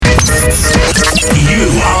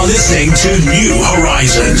listening to New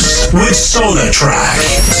Horizons with SolarTrak.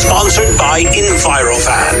 Sponsored by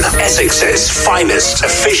Envirovan, Essex's finest,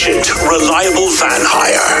 efficient, reliable van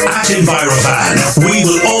hire. At Envirovan, we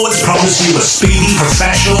will always promise you a speedy,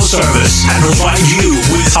 professional service and provide you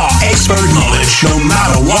with our expert knowledge, no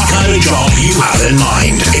matter what kind of job you have in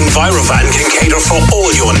mind. Envirovan can cater for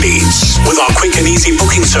all your needs. With our quick and easy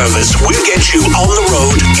booking service, we'll get you on the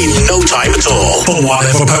road in no time at all. For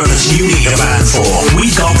whatever purpose you need a van for,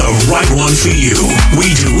 we've got the right one for you.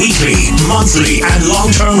 We do weekly, monthly, and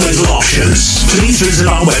long-term rental options. Please visit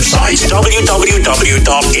our website,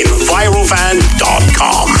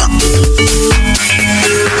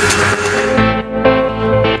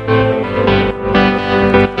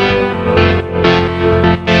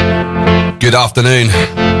 Good afternoon.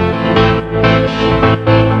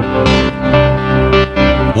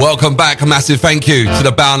 Welcome back. A massive thank you to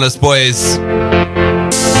the Boundless Boys.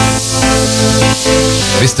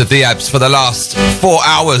 Mr. Diabs for the last 4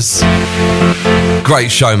 hours.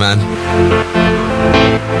 Great show, man.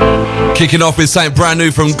 Kicking off with something brand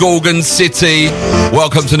new from Gorgon City.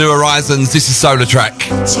 Welcome to New Horizons. This is SolarTrak.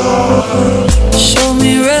 Show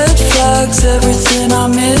me red flags, everything I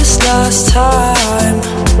missed last time.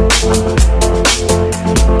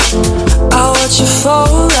 I watch you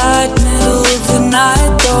fall right middle of the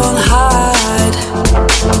night, don't hide.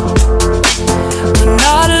 We're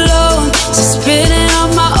not alone, so spinning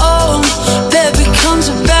on my own. There becomes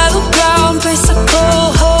a battleground, place I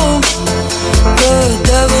call home. The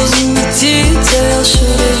devil's in the details,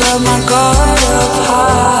 should've had my guard up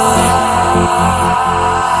high.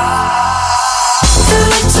 It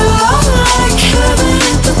looked a lot like heaven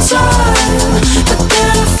at the time, but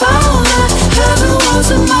then I found that heaven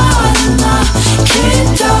wasn't mine. I came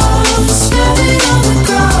down, standing on the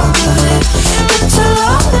ground, but it looked a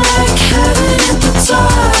lot like heaven at the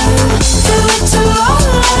time. It looked a lot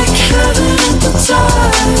like heaven at the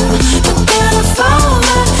time, but then I found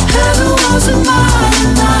that heaven wasn't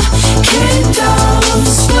mine. I came down,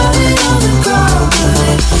 standing on the ground, but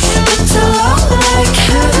it looked a lot like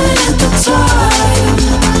heaven at the time.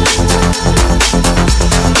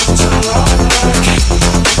 It's a lot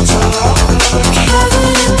like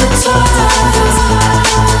heaven at the time.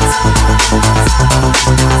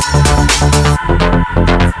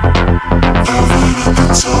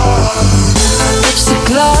 Watch the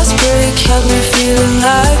glass break, had me feeling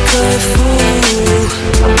like a fool.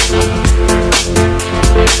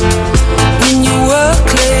 When you work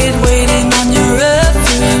late, waiting on your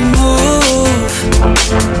every move.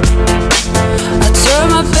 I turn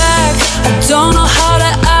my back, I don't know how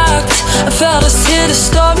to act. I felt us hit a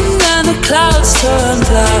storm and then the clouds turned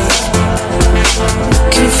black.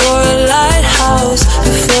 Looking for a lighthouse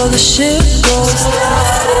before the ship goes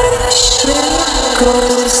down. The ship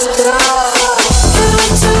goes down. It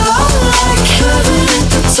looked a lot like heaven at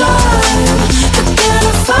the time, but then I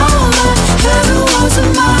found that heaven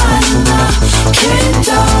wasn't mine. I came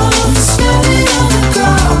down, standing on the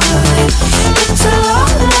ground, but it looked a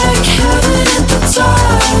lot like heaven at the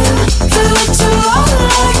time. It looked a lot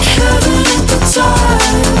like heaven at the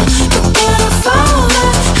time, but then I found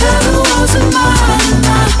that heaven wasn't mine.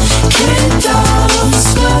 I came down,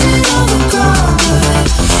 standing on the ground, but it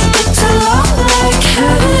looked a lot like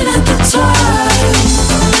heaven at the time.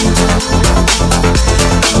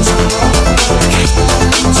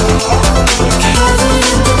 Heaven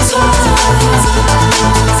at the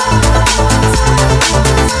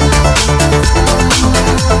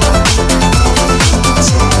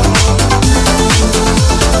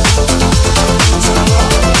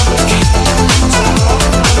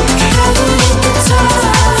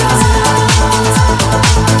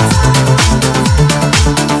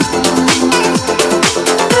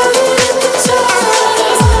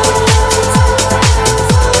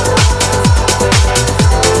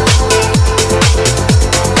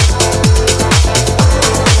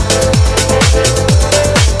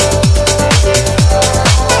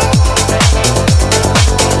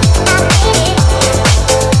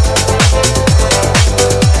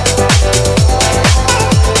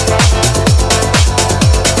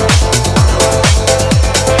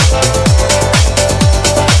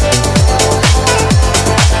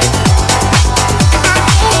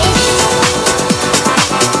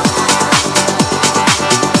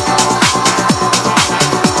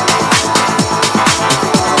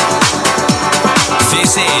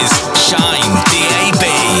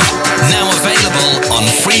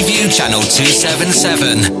Channel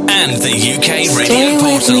 277 and the UK Radio Stay Portal.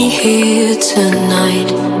 with me here tonight.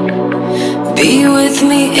 Be with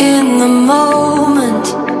me in the moment.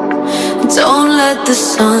 Don't let the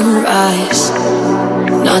sun rise.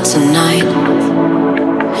 Not tonight.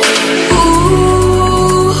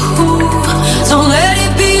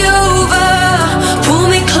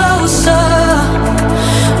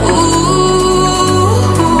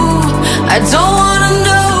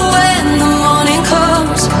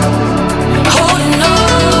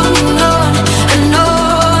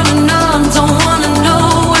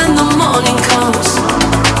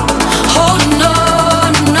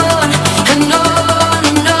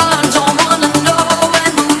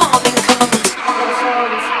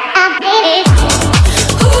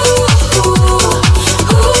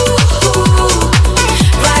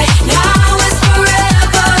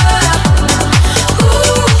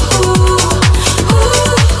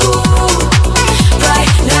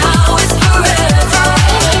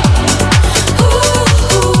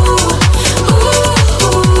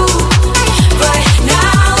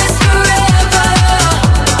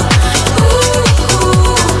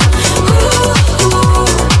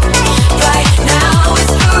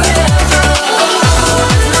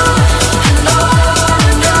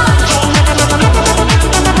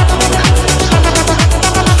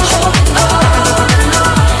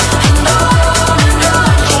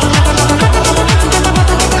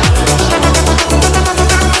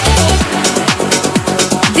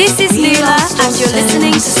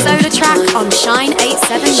 to SolarTrak on Shine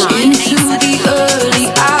 879. Into the early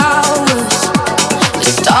hours, the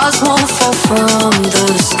stars won't fall from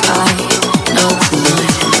the sky, not tonight.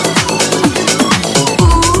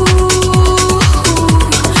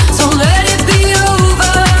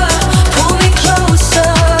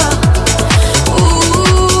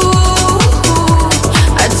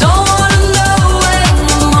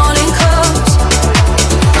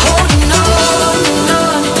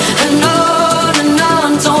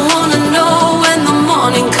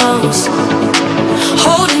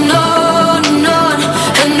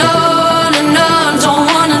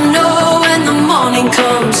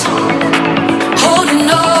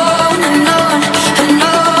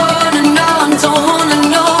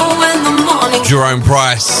 Jerome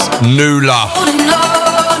Price, Nula.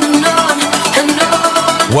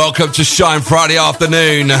 Welcome to Shine Friday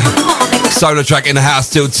afternoon. SolarTrak in the house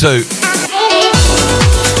till 2.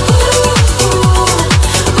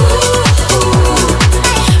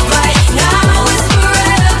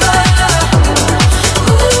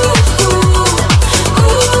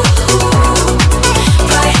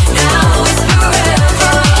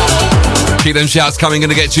 Keep them shouts coming, going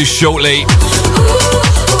to get to you shortly.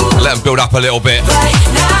 Let them build up a little bit.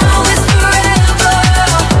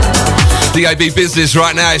 DAB business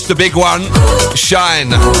right now, it's the big one.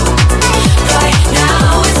 Shine.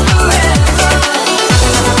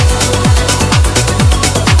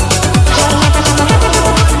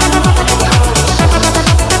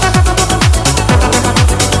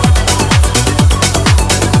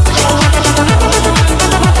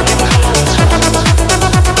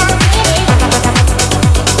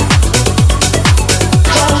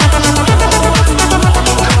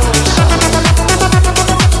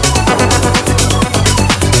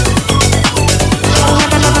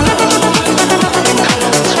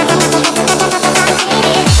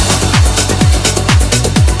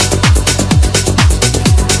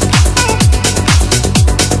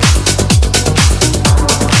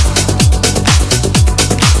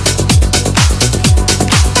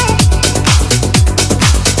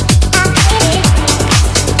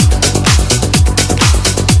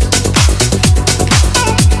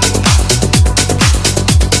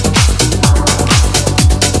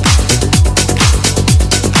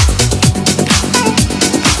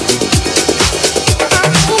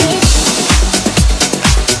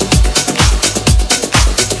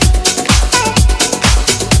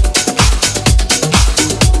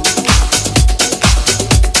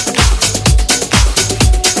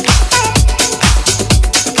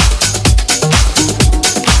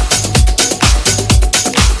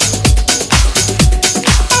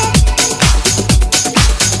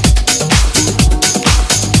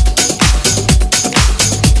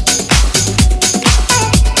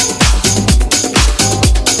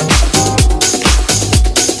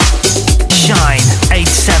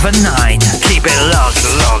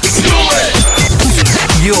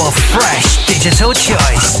 Digital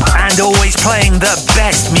choice and always playing the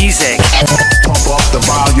best music. Pump up the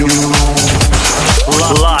volume.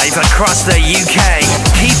 Live across the UK.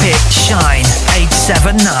 Keep it Shine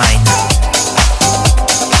 879.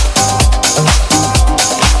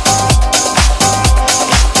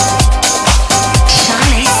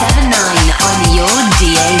 Shine 879 on your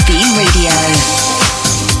DAB radio.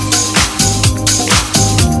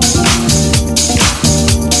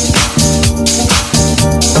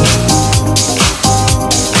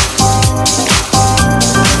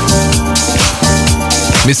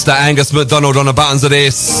 Mr. Angus McDonald on the buttons of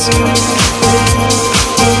this.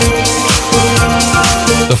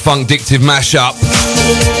 The Funkdictive mashup.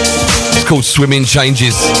 It's called Swimming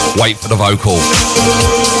Changes. Wait for the vocal.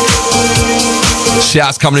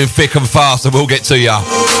 Shouts coming in thick and fast and we'll get to ya.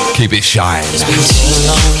 Keep it shine. It's been 10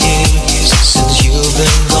 long years since you've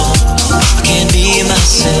been gone. I can't be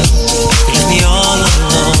myself. You left me all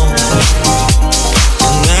alone.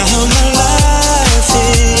 And now my life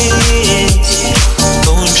is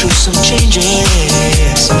going through some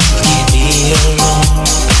changes. I can't be alone.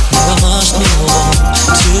 Now I must move on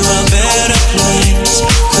to a better place.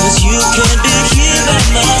 'Cause you can't be here by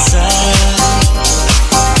my side.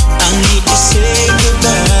 I need to say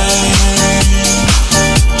goodbye.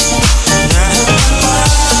 Now my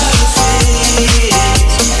life is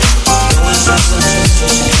going through some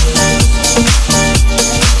changes.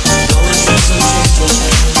 Going through some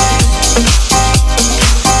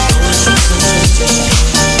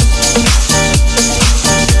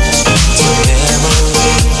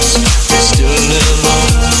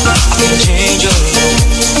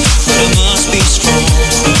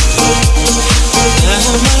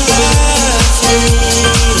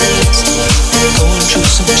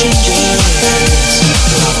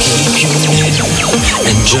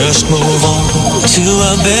just move on to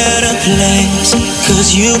a better place,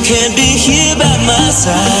 'cause you can't be here by my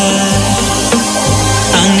side.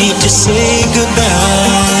 I need to say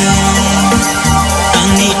goodbye. I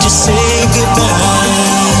need to say goodbye.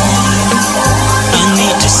 I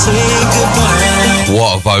need to say goodbye.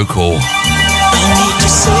 What a vocal. I need to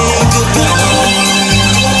say goodbye.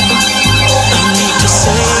 I need to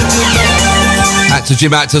say goodbye. Out to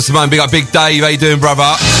Jim, out to Simone, big up Big Dave, how you doing,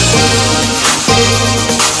 brother?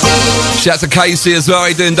 Shout out to Casey as well, how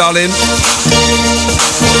you doing, darling?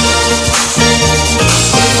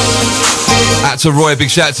 Out to Roy,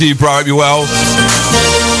 big shout out to you, bro, hope you're well.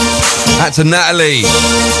 Out to Natalie.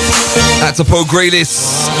 Out to Paul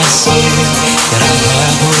Grealis. I say that I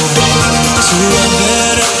have moved on to a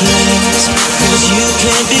better place, 'cause you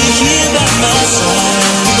can't be here by my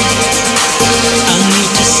side. I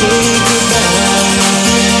need to say goodbye.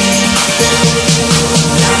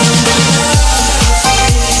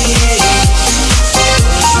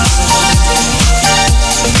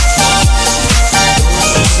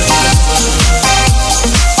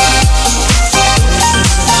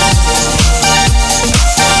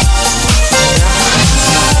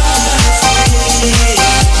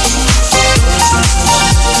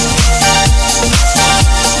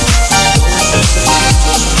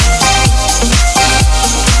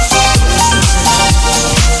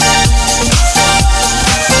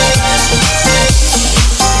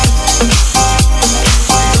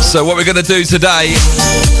 So what we're going to do today,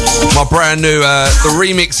 my brand new, the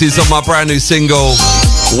remixes of my brand new single,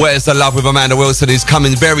 Where's the Love with Amanda Wilson, is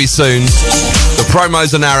coming very soon. The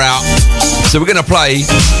promos are now out. So we're going to play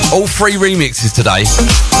all 3 remixes today.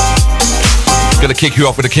 Going to kick you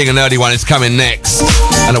off with the King and Nerdy one. It's coming next.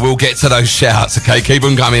 And I will get to those shouts, okay? Keep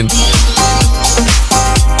them coming.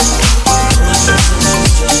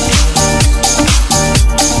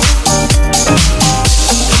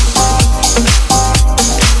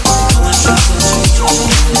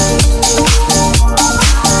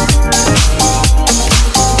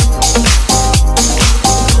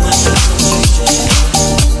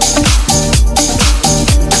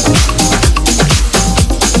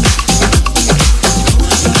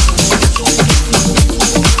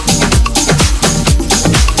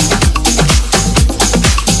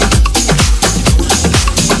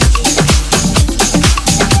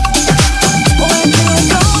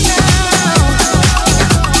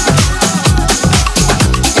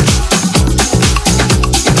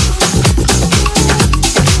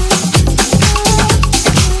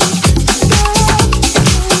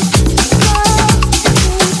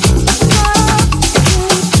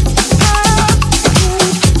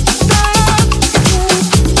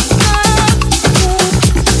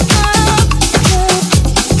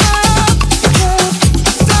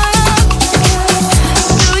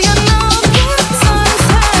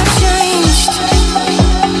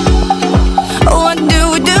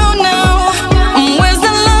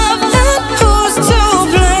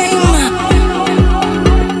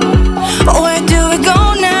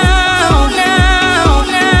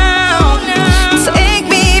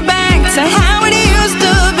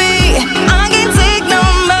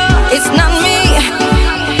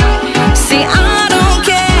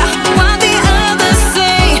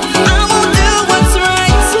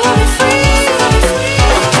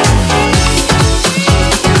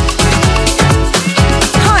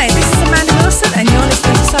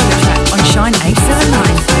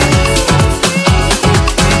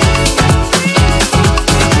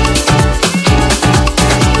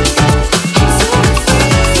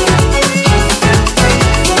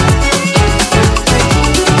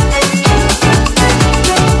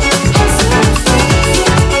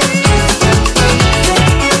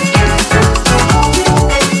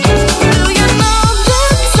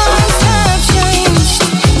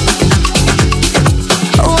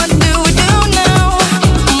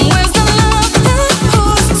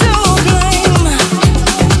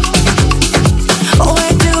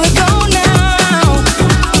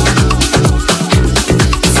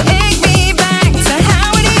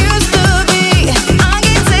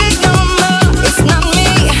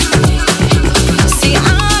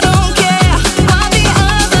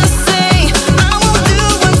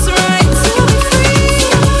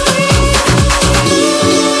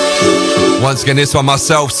 Once again, this one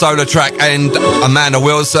myself, SolarTrak and Amanda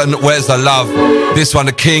Wilson, Where's the Love? This one,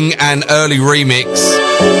 the King and Early remix.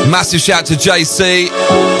 Massive shout to JC,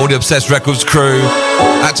 all the Obsessed Records crew.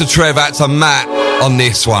 Out to Trev, out to Matt on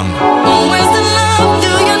this one. Where's the love? Do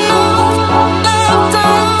you know? Love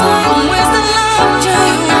time. Where's the love? Do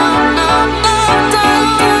you know? Love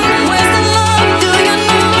time. Where's the love? Do you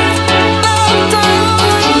know? Love time.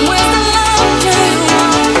 Where's the love? Do you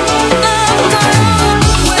know?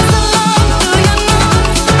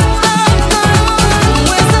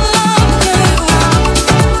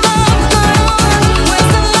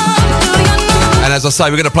 As I say,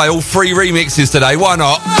 we're going to play all 3 remixes today. Why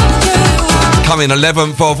not? Coming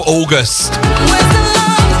 11th of August.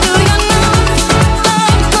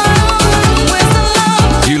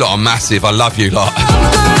 You lot are massive. I love you lot.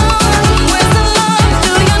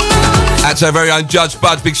 That's our very own Judge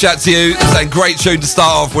Bud. Big shout to you. Saying great tune to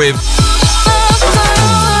start off with.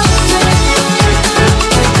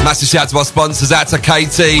 Massive shout to my sponsors. Out to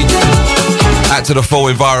Katie. Out to the full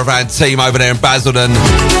Envirovan team over there in Basildon.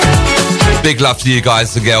 Big love to you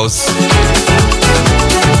guys and girls.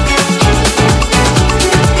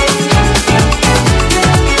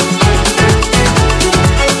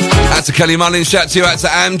 Out to Kelly Mullins. Shout to you. Out to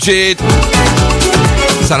Amjid.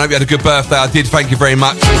 So I hope you had a good birthday. I did. Thank you very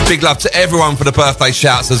much. Big love to everyone for the birthday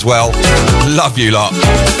shouts as well. Love you lot.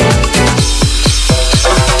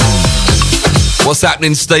 What's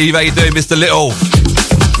happening, Steve? How you doing, Mr. Little?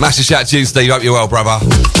 Massive shout to you, Steve. Hope you're well, brother.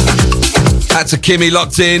 Out to Kimmy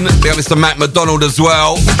locked in. We got Mr. Matt McDonald as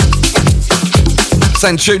well.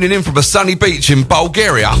 Saying tuning in from a sunny beach in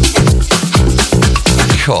Bulgaria.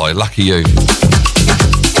 God, lucky you.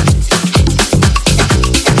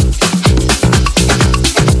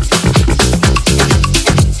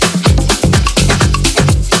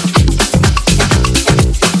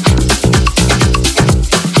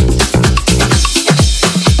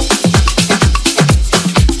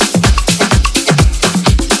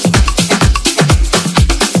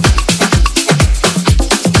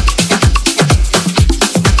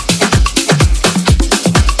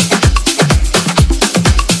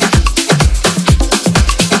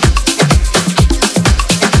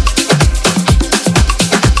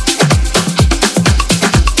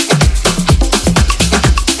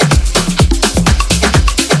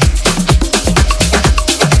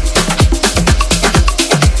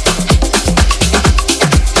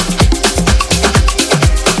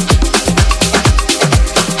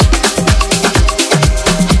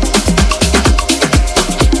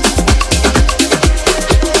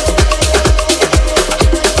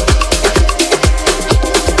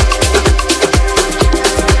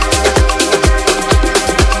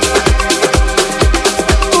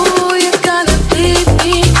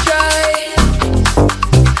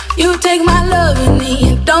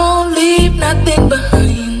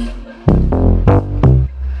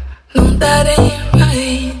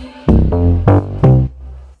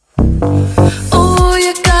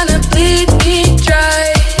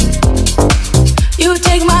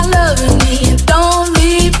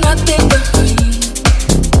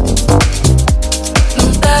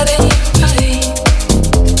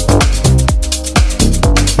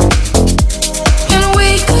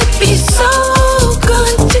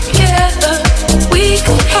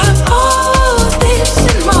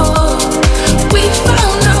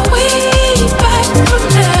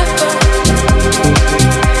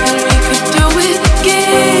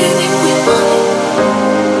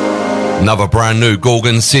 Another brand new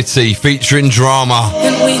Gorgon City featuring Drama.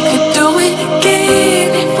 And we could do it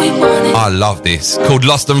again if we wanted. I love this. Called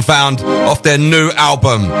Lost and Found off their new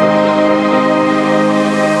album. Now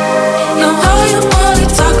all you wanna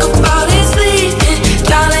talk about is leaving.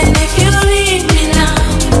 Darling, if you leave me now,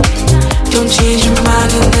 don't change your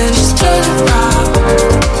mind and then just turn around.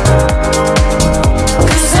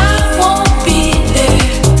 'Cause I won't be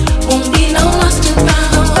there, won't be no lost and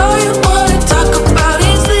found. Now all you wanna talk about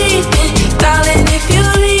is leaving. Darling, if you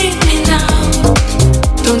leave me now,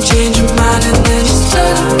 don't change your mind and then just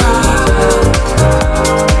turn around.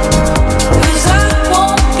 'Cause I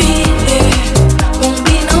won't be there, won't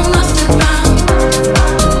be no lost and found.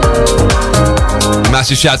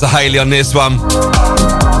 Massive shout to Hayley on this one. Won't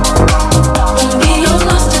be no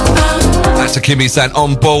lost and found. That's to Kimmy saying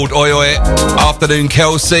on board. Oi oi. Afternoon,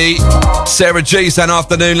 Kelsey. Sarah G saying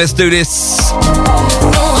afternoon. Let's do this.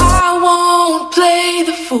 No, I won't play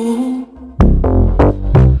the fool.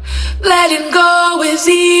 Letting go is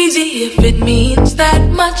easy if it means that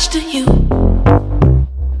much to you.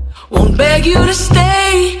 Won't beg you to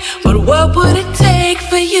stay, but what would it take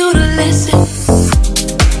for you to listen?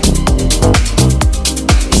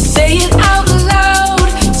 Say it out loud,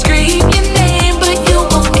 scream your name, but you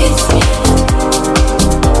won't kiss me.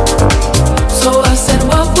 So I said,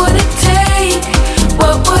 what would it take?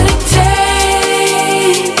 What would it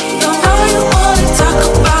take? Now all you wanna talk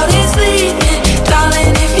about is leaving.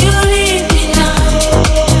 Darling, if you leave me now,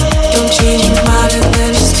 don't change your mind and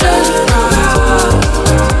then just turn around.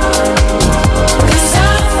 'Cause I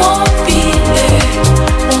won't be there,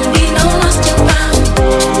 won't be no lost and found.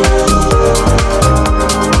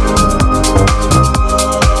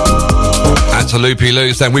 And to Loopy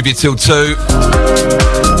Lou saying with you till 2.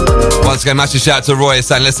 Once again, massive shout out to Roy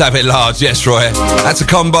saying, let's have it large. Yes, Roy. That's a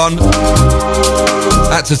Combon.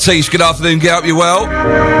 That's a Tish. Good afternoon. Get up, you well.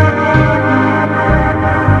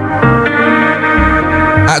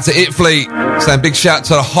 That's a It Fleet. Saying big shout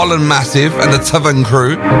to the Holland Massive and the Tavern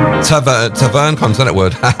crew. Tavern? Can't say that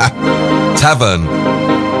word. Tavern.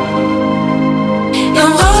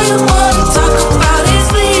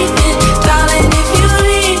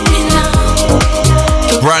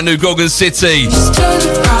 Brand new Gorgon City.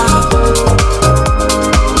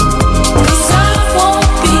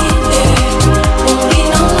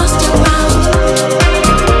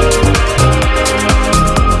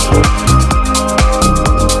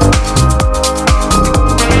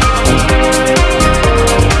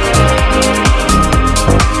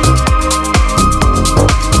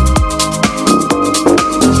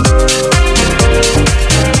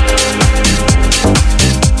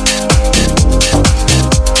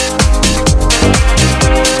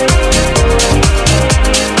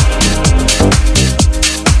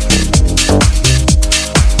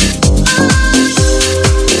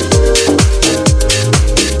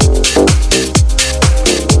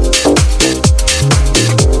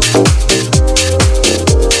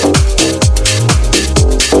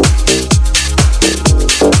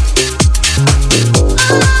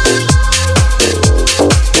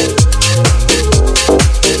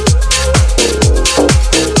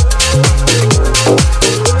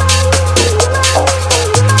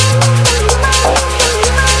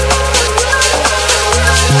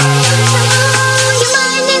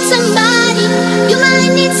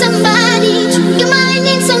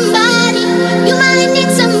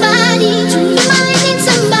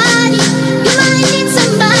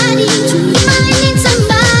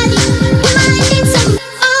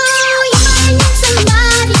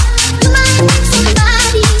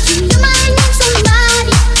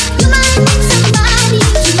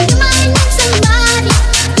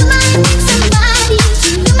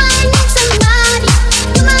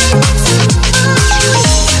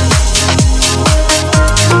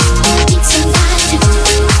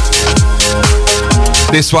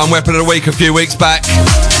 This one, Weapon of the Week a few weeks back.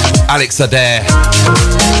 Alex Adair.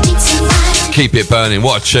 Keep it burning.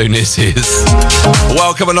 What a tune this is.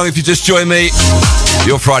 Welcome along if you just joined me.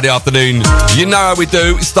 Your Friday afternoon. You know how we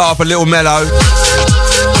do. We start off a little mellow.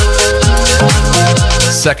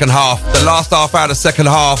 Second half. The last half hour of the second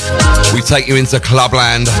half, we take you into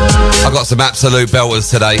Clubland. I've got some absolute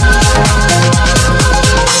belters today.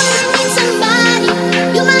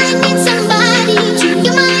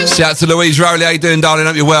 Shout out to Louise Rowley. How you doing, darling?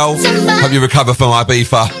 Hope you're well. Hope you recover from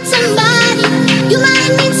Ibiza. You might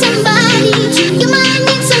need somebody. You might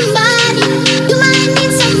need somebody. You might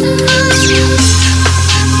need somebody.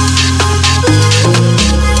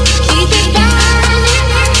 Keep it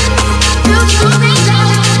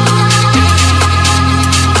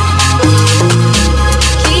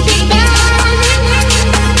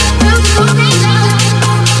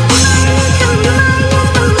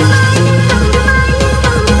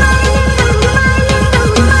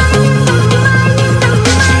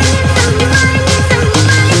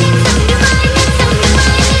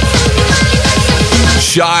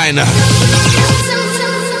Shine.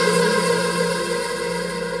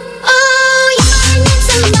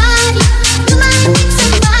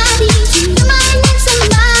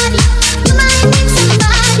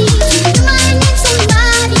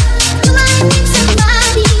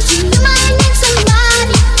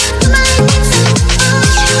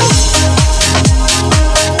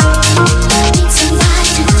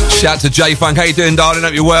 Shout out to J Funk. How you doing, darling?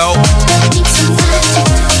 Hope you're well.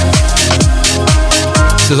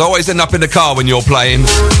 Says always end up in the car when you're playing.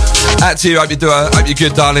 Out to you. Hope you're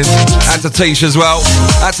good, darling. Out to Tish as well.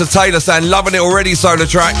 Out to Taylor saying loving it already.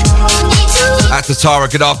 SolarTrak. Out to Tara.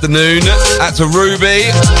 Good afternoon. Out to Ruby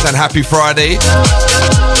saying happy Friday.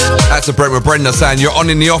 Out to Brent with Brenda saying you're on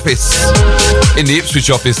in the office, in the Ipswich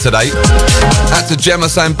office today. Out to Gemma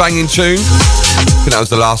saying banging tune. I think that was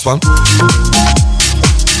the last one.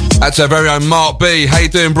 That's our very own Mark B. How you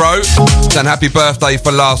doing, bro? Saying happy birthday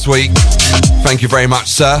for last week. Thank you very much,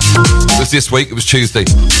 sir. It was this week. It was Tuesday.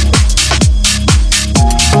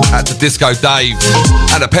 At to Disco Dave.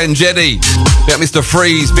 At to Penn Jetty. Big up Mr.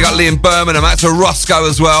 Freeze. Big up Liam Birmingham. At to Roscoe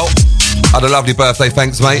as well. Had a lovely birthday.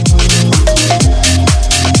 Thanks, mate.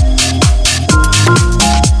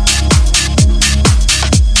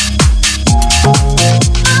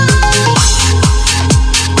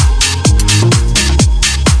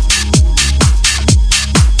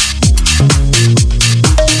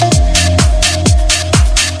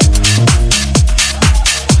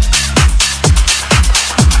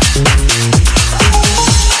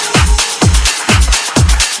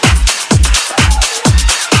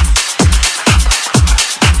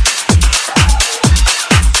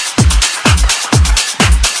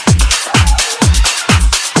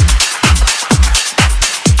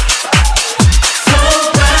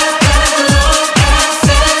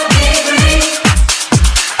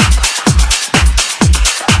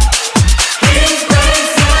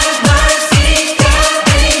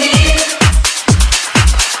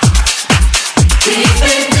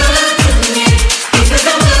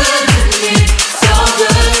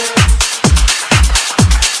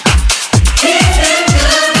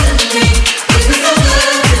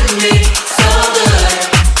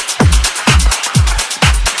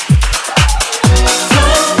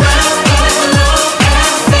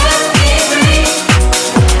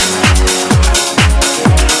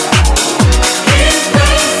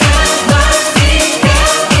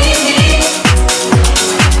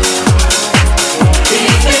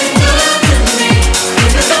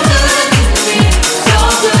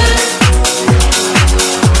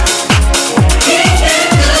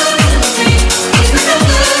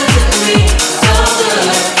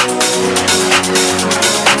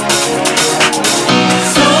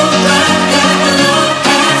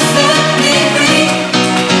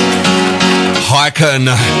 reckon?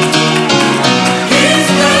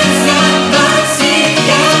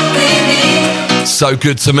 So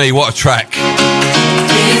good to me, what a track.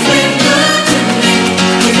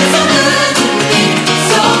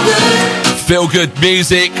 Feel good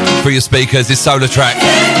music for your speakers, this SolarTrak.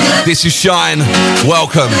 This is Shine,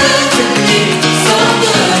 welcome.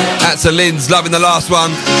 That's a Lynn's, loving the last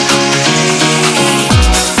one.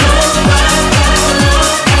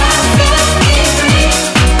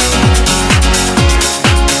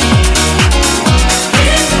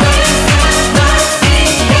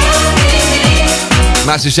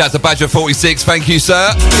 Massive shout to Badger46, thank you,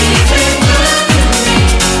 sir.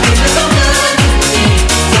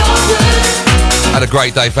 Had a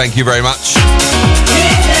great day, thank you very much.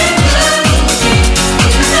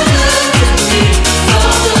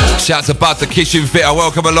 Shout to Bud, the kitchen fitter,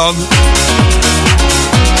 welcome along.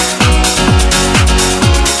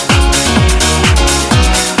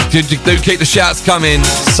 Do keep the shouts coming,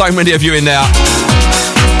 so many of you in there.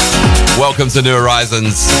 Welcome to New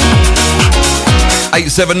Horizons.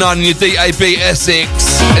 879 in your DAB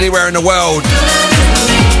Essex, anywhere in the world.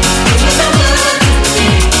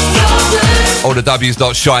 All the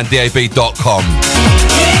w's.shinedab.com.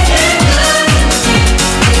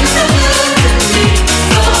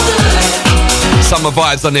 Summer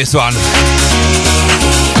vibes on this one.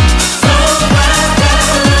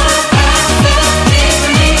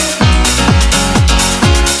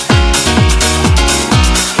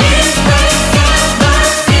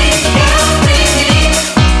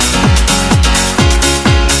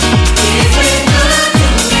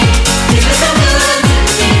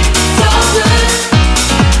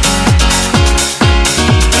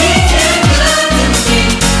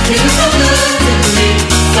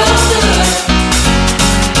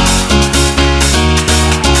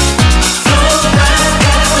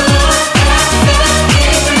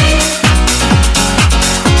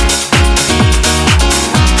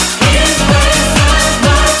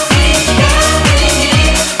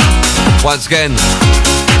 Once again,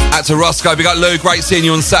 out to Roscoe, we got Lou, great seeing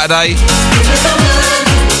you on Saturday.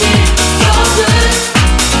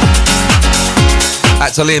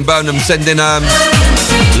 Out to Liam Burnham, sending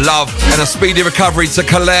love and a speedy recovery to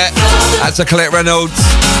Colette. Out to Colette Reynolds,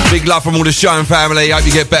 big love from all the Shine family. Hope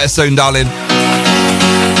you get better soon, darling.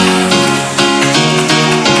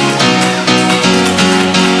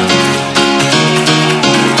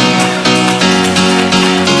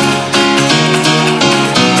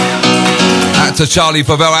 To Charlie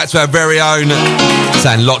Favell, out to our very own,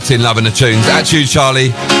 saying locked in, loving the tunes. Out to you,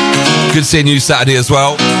 Charlie. Good seeing you Saturday as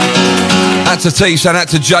well. Out to T, shout out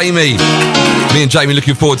to Jamie. Me and Jamie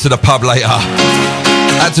looking forward to the pub later.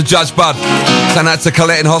 Out to Judge Bud. Shout out to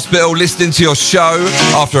Colette in hospital, listening to your show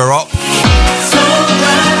after a op.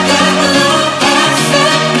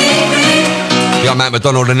 You got Matt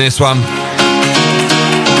McDonald in this one.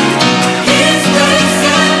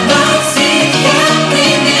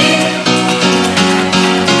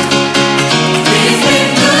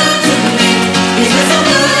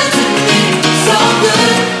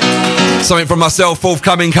 Something from myself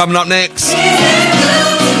forthcoming, coming up next. A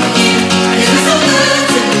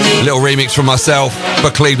little remix from myself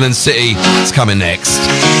for Cleveland City. It's coming next.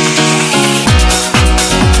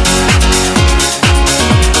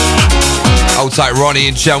 Old tight Ronnie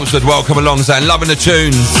in Chelmsford, welcome along, saying loving the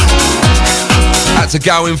tunes. Out to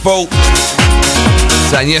Gowan Fault,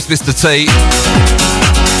 saying yes, Mr. T.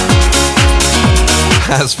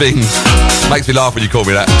 How's things? Makes me laugh when you call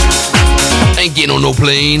me that. Ain't getting on no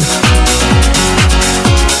plane.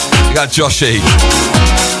 You got Joshy.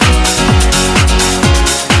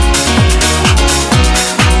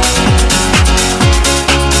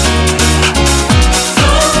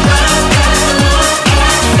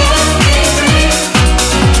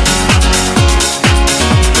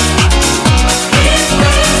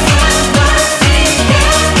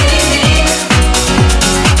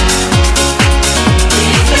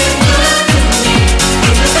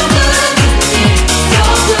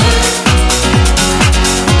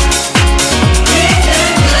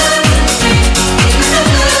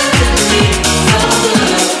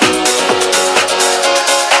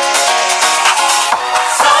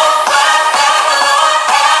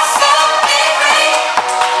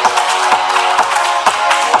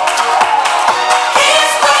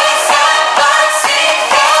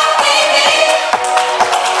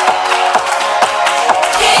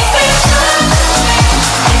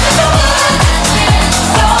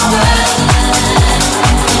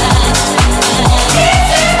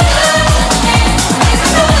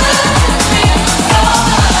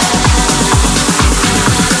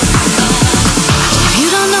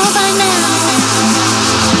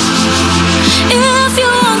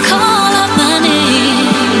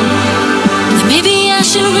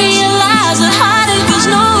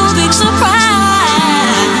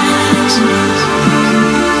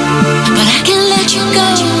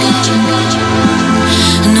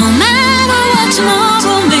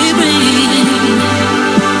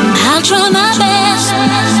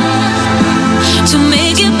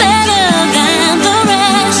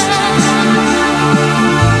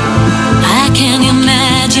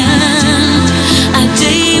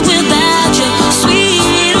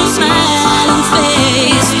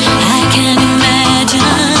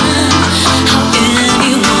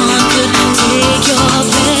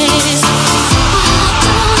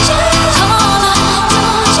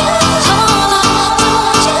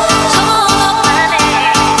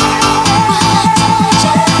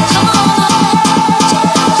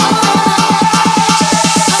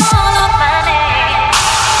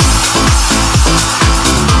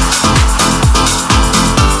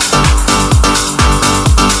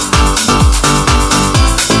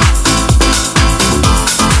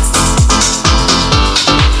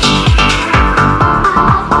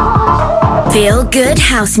 Feel good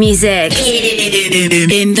house music.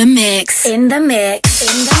 In the mix. In the mix.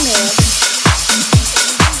 In the mix.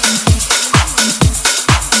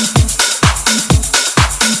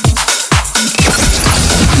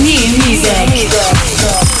 New music.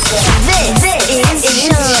 This is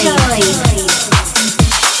Shine.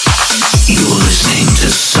 You're listening to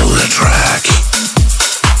SolarTrak.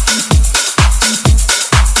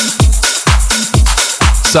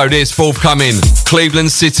 So this forthcoming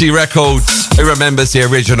Cleveland City Records. Who remembers the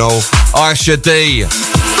original? Aisha D.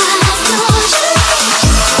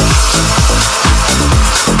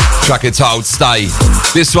 Track entitled Stay.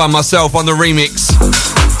 This one myself on the remix.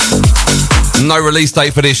 No release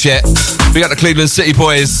date for this yet. Big up the Cleveland City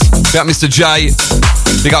boys. Big up Mr. J.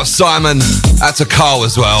 Big up Simon. Out to Carl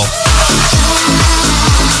as well.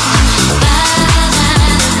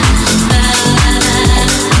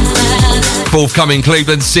 Forthcoming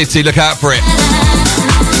Cleveland City, look out for it.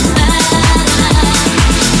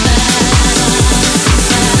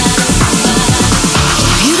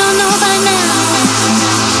 You don't know by now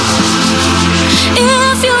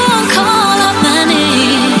if you won't call up my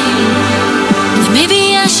name, then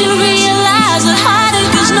maybe I should realize that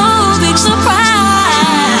heartache is no big surprise.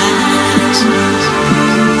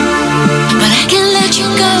 But I can't let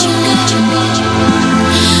you go,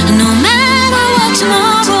 no matter what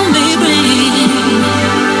tomorrow may bring.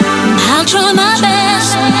 I'll try my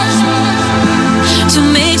best to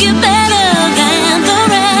make it better than the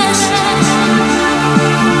rest.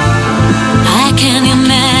 I can't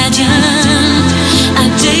imagine a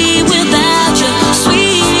day without your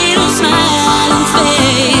sweet little smiling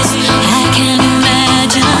face. I can't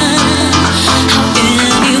imagine how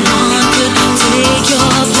anyone could take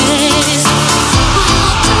your place.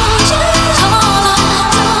 Why don't you call up,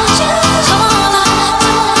 don't you call up,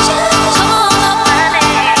 don't you call up my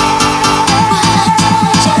name? Why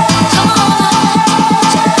don't you call up, don't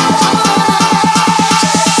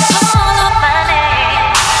you call up my name?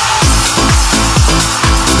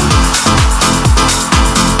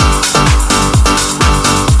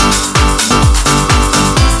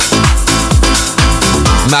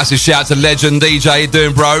 Massive shout to Legend DJ. How you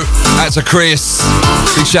doing, bro? Out to Chris.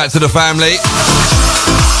 Big shout to the family.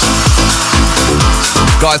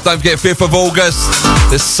 Guys, don't forget 5th of August.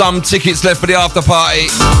 There's some tickets left for the after party.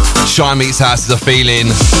 Shine Meets House is a feeling.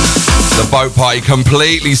 The boat party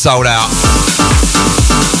completely sold out.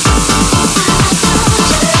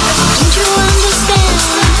 Don't you understand?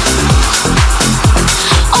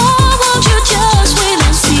 Or won't you just wait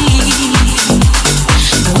and see?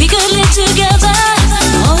 We could live together,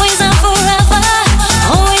 always and forever,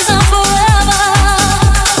 always and forever.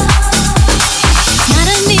 It's not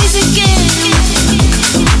an easy game.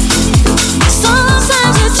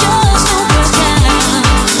 Sometimes it just don't work out.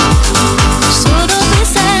 So don't be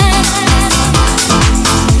sad.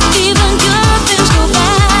 Even good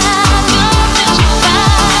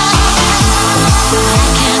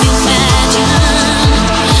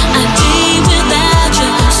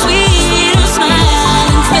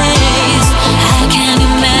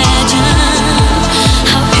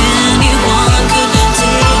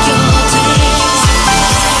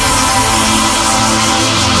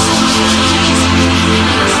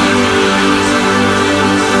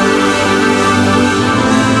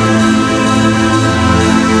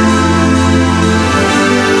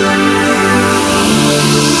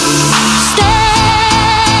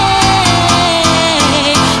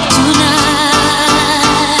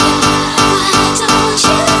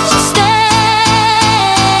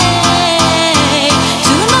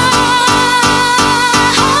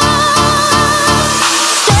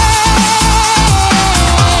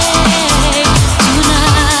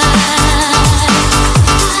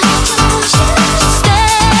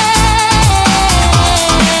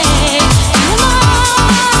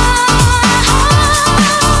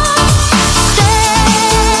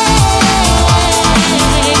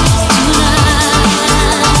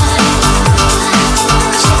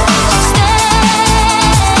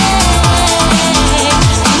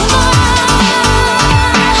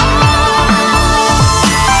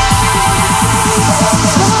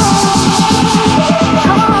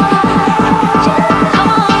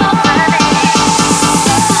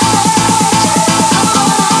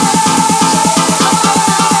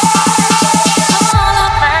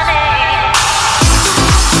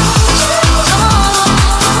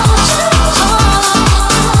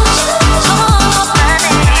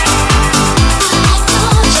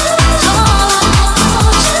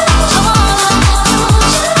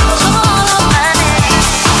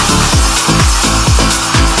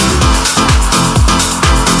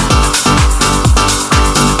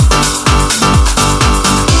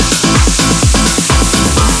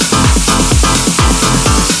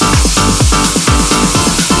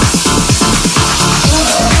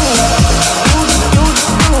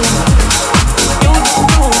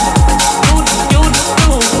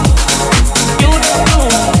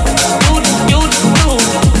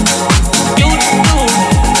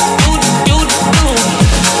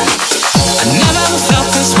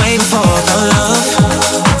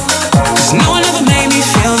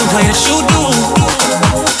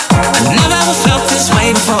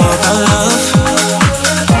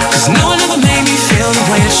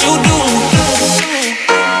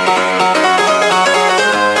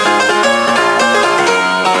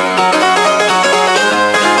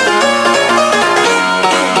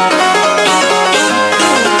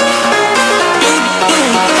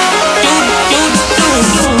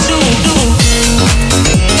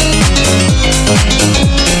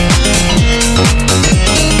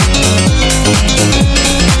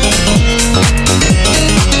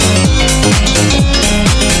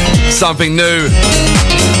something new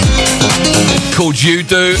called You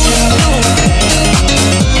Do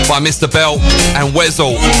by Mr. Belt and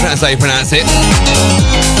Wezel. That's how you pronounce it.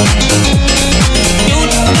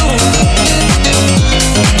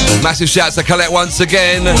 Massive shouts to Colette once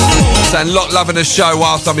again. Saying lot loving the show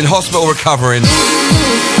whilst I'm in hospital recovering.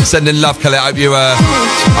 Sending love, Colette. Hope you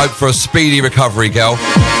hope for a speedy recovery, girl.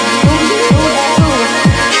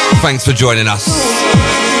 Thanks for joining us.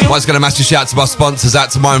 Once again, a massive shout to my sponsors,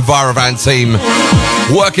 out to my Envirovan team.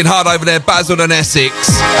 Working hard over there, Basil and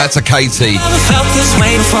Essex. Out to Katie. I never felt this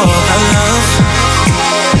way before, my love.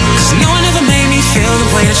 'Cause no one ever made me feel the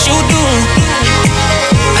way that you do.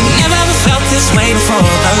 I never ever felt this way before,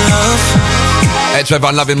 my love. Hey, to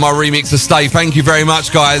everyone loving my remix of Stay. Thank you very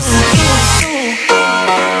much, guys.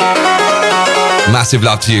 Massive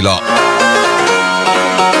love to you lot.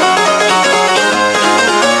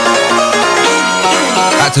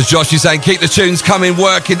 Out to Josh, he's saying keep the tunes coming,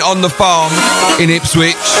 working on the farm in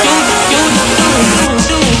Ipswich.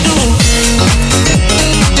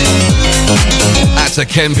 Out to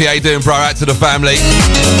Kempy, how you doing, bro? Out to the family.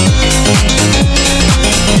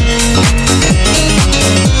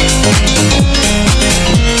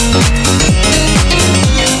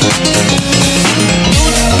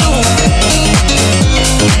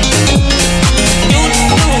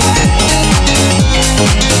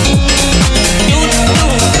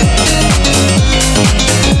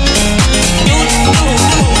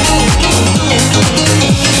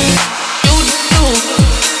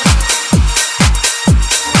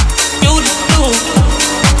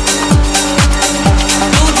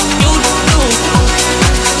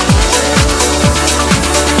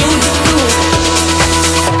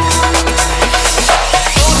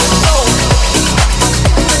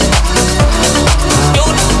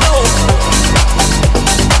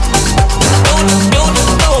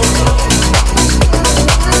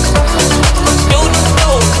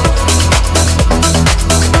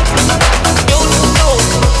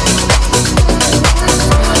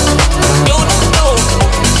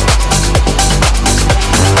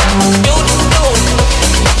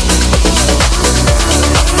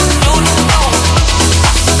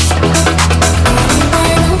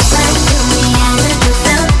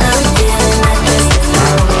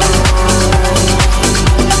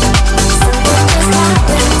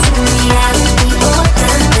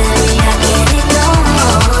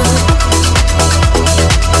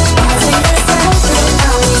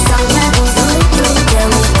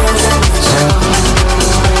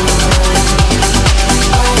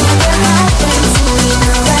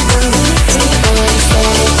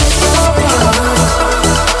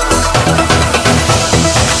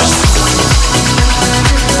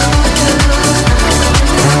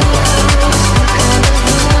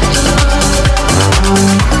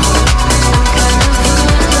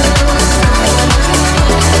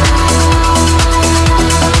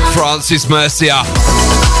 Francis Mercier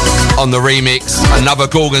on the remix. Another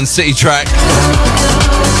Gorgon City track.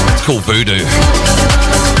 It's called Voodoo.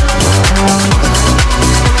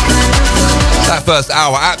 That first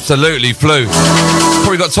hour absolutely flew.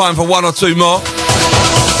 Probably got time for one or two more.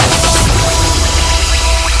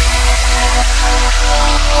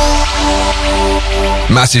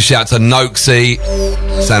 Massive shout to Noxie.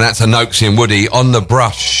 Saying that to Noxie and Woody on the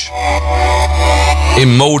brush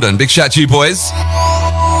in Malden. Big shout to you boys.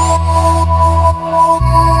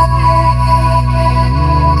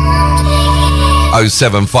 Oh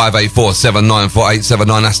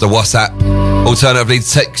 07584794879. That's the WhatsApp. Alternatively,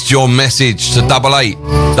 text your message to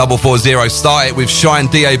 88440. Start it with Shine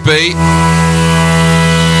DAB.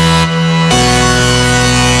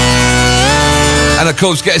 And of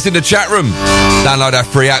course, get us in the chat room. Download our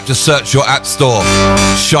free app. Just search your app store.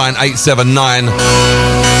 Shine 879.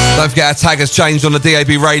 Don't forget our tag has changed on the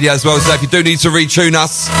DAB radio as well. So if you do need to retune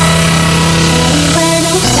us,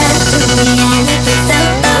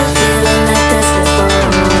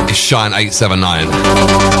 it's Shine 879.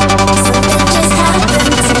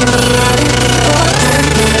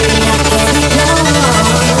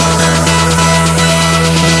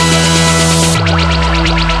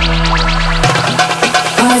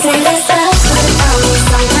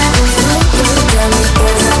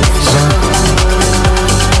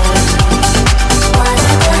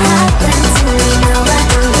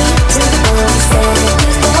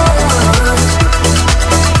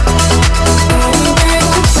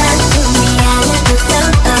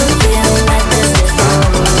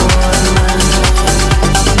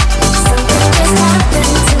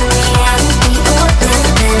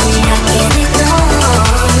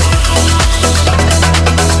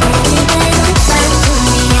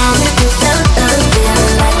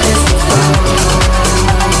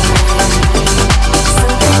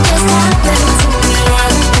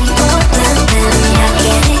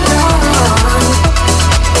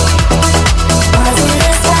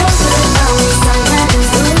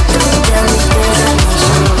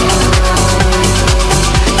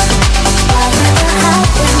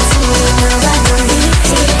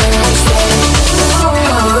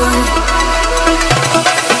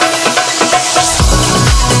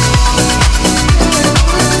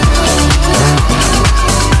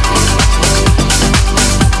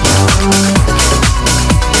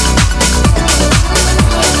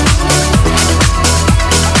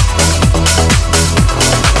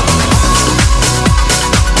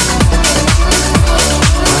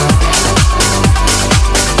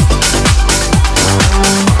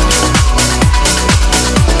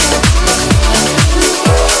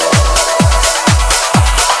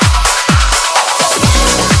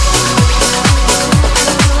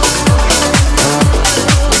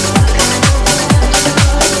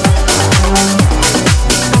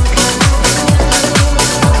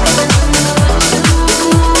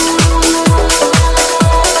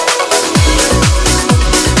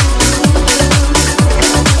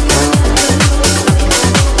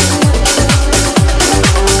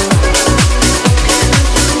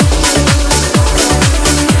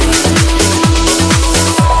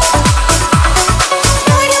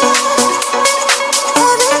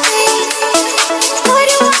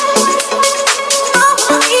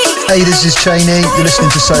 Hey, this is Cheney. You're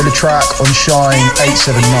listening to SolarTrak on Shine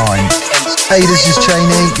 879. Hey, this is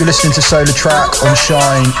Cheney. You're listening to SolarTrak on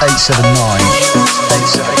Shine 879.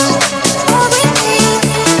 879.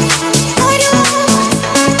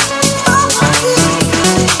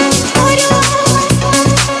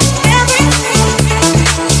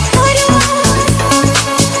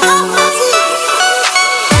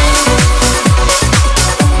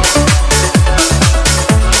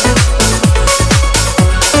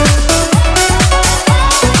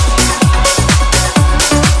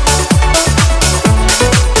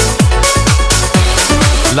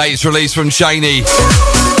 Latest release from Shaney.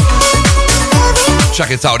 Track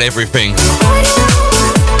entitled Everything.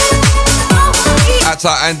 Out to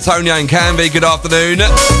Antonio and Canby, good afternoon.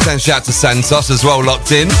 Send shout to Santos as well,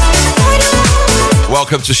 locked in.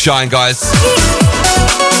 Welcome to Shine, guys.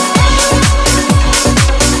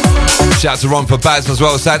 Shout out to Ron for Baz as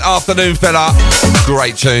well, saying afternoon, fella.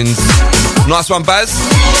 Great tunes. Nice one, Baz.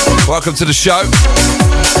 Welcome to the show.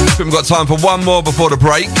 We've got time for one more before the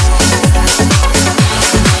break.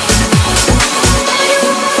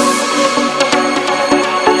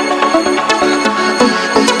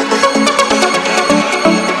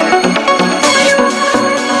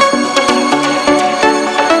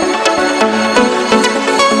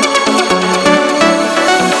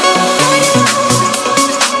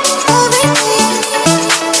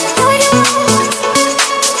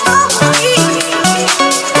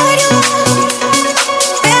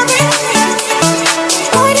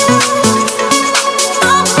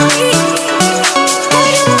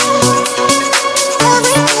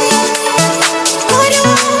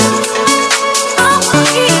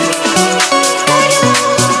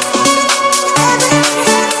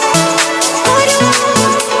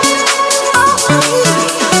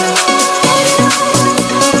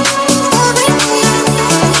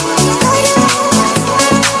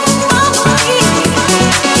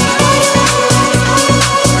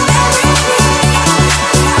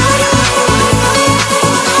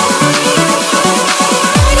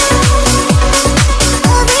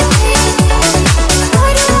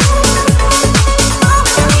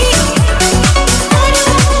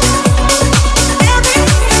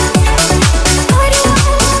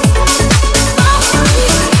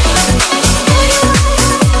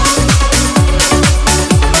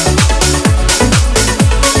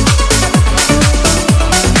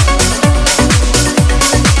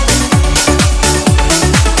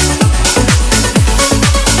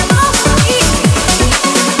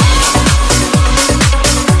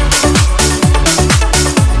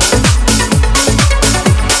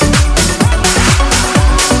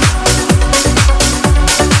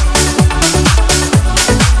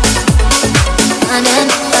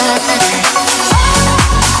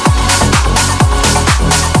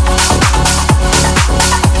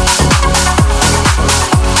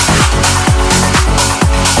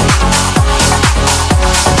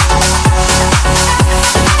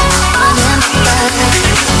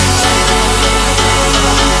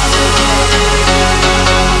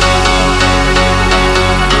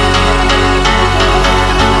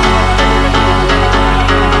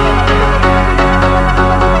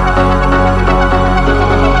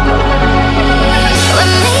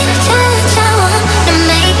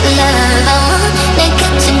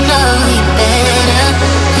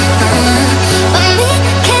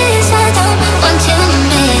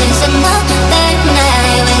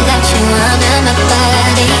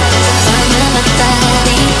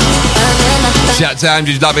 Shout to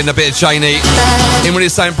Andrew, loving a bit of Cheney. In with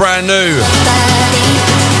his same brand new.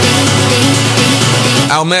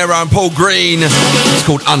 Almera and Paul Green. It's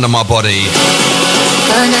called Under My Body.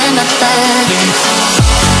 Under my body.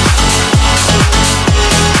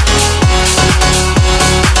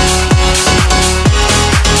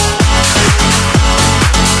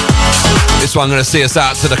 This one going to see us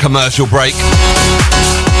out to the commercial break.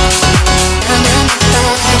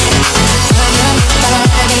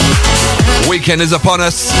 Weekend is upon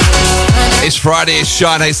us. It's Friday, it's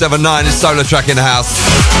Shine 879, it's SolarTrak in the house.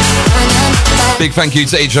 Big thank you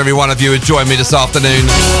to each and every one of you who joined me this afternoon.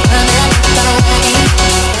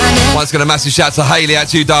 Once again, a massive shout to Hayley, out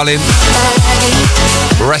to you, darling.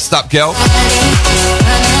 Rest up, girl.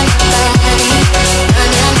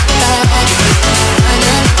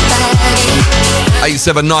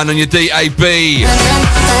 879 on your DAB.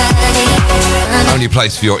 Only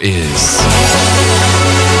place for your ears.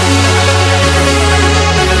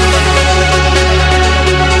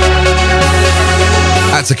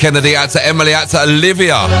 Out to Kennedy, out to Emily, out to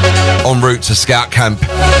Olivia, en route to Scout Camp.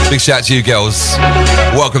 Big shout to you girls.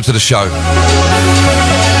 Welcome to the show. When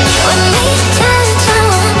we touch, I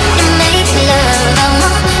wanna make love. I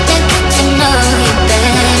wanna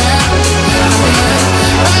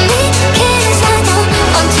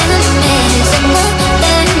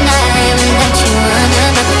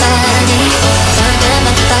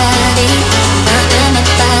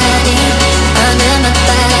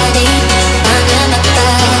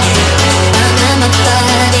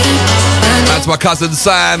cousin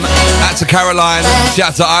Sam. Out to Caroline.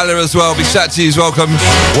 Shout to Isla as well. Big shout to you. Welcome.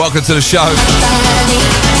 Welcome to the show.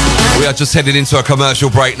 We are just heading into a commercial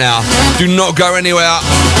break now. Do not go anywhere.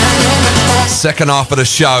 Second half of the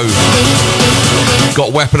show.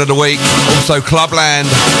 Got Weapon of the Week. Also Clubland.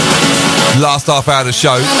 Last half hour of the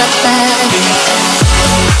show.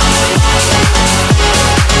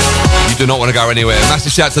 You do not want to go anywhere.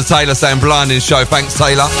 Massive shout to Taylor saying blinding show. Thanks,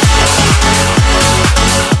 Taylor.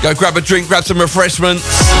 Go grab a drink, grab some refreshments.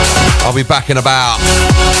 I'll be back in about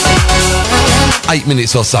 8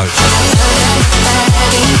 minutes or so.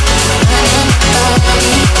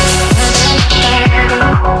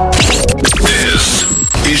 This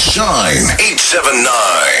is Shine 879.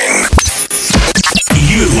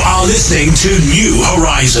 You are listening to New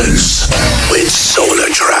Horizons with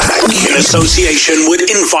SolarTrak in association with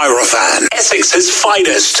Envirofan, Essex's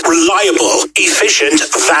finest, reliable, efficient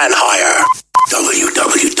van hire.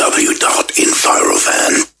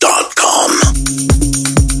 www.envirofan.com.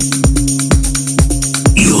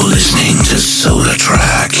 You're listening to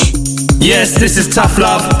SolarTrak. Yes, this is Tough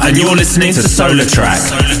Love, and you're listening to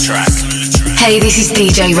SolarTrak. Hey, this is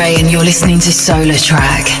DJ Ray, and you're listening to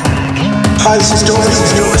SolarTrak. Hi, this is George.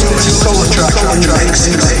 This is SolarTrak.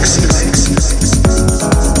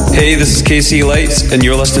 Hey, this is KC Lights, and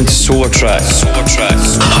you're listening to SolarTrak.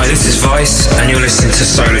 Hi, this is Vice, and you're listening to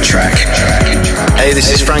SolarTrak. Hey, this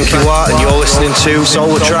is Frankie Watt, and you're listening to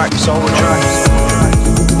SolarTrak.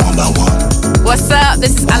 What's up?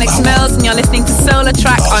 This is Alex Mills, and you're listening to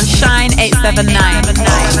SolarTrak on Shine 879.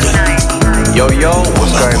 Yo,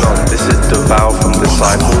 what's going on? This is Deval from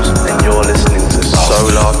Disciples, and you're listening to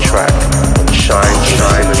SolarTrak. Shine.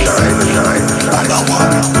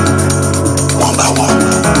 One by one.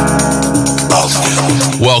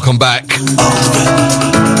 Welcome back.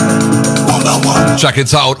 Track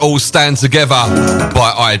entitled All Stand Together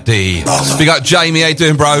by ID. Big up Jamie, how you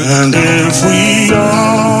doing, bro? And if we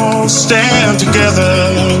all stand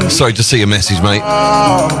together. Sorry to see your message, mate.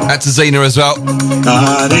 Out to Zena as well.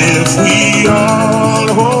 Not if we all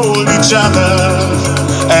hold each other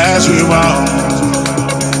as we walk.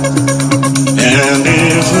 And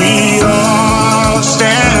if we all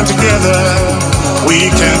stand together,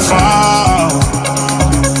 we can fall.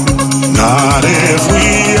 Not if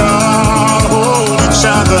we all hold each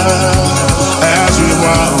other as we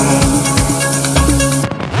walk.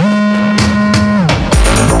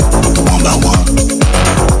 One by one,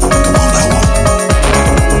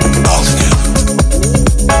 all together.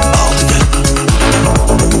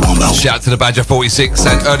 Shout to the Badger 46,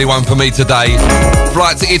 an early one for me today.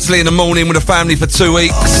 Flight to Italy in the morning with the family for 2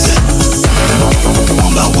 weeks.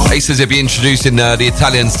 He says he'll be introducing the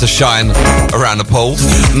Italians to Shine around the pool.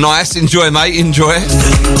 Nice, enjoy, mate, enjoy.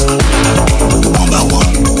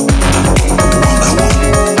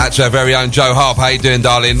 Out to our very own Joe Harp, how you doing,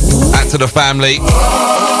 darling? Out to the family.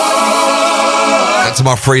 Out to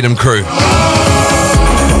my Freedom crew.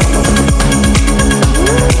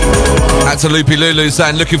 Out to Loopy Lulu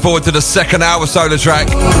saying looking forward to the second hour SolarTrak.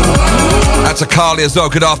 Out to Carly as well,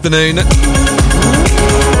 good afternoon.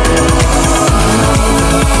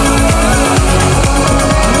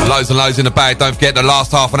 Loads and loads in the bag. Don't forget the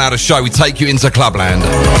last half an hour of the show, we take you into Clubland.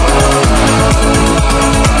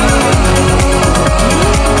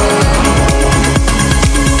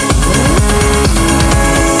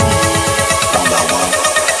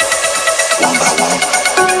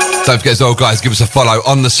 Don't forget as well, guys, give us a follow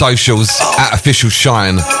on the socials at Official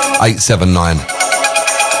Shine 879.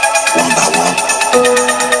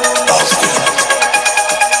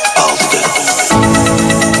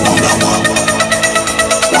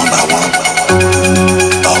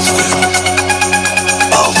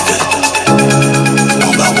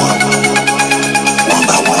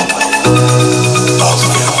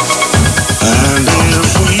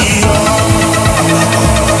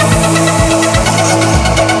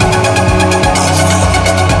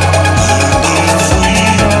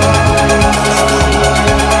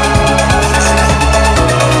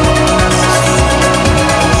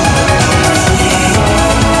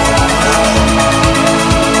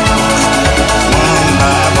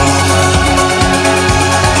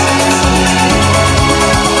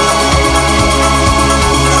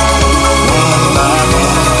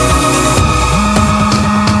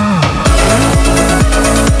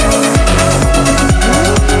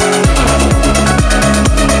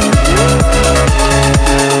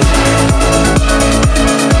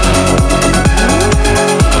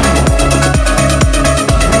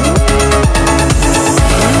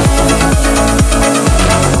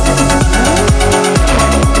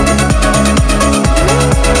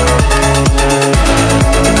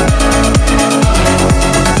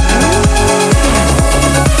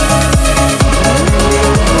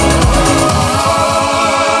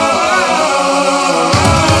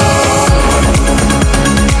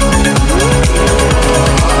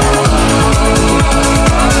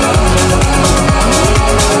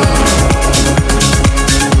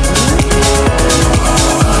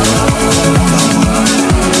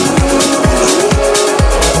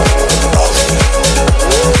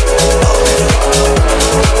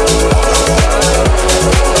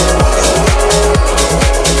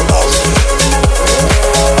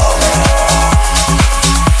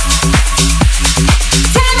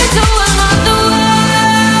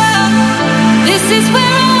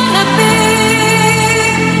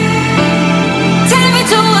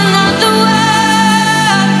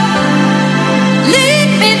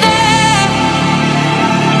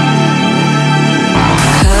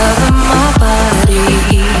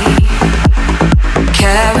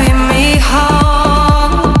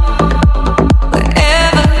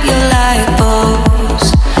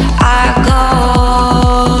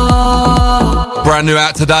 brand new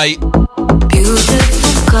out today.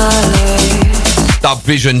 Beautiful colors. Dub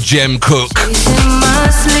Vision Gem Cook. Chasing my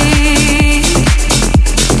sleep.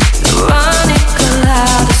 Running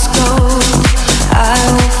kaleidoscope. I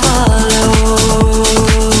will follow.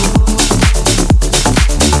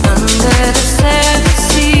 Under the seven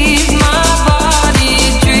seas, my body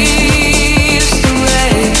drifts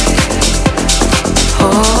away.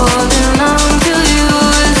 Holding on to you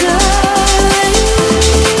as I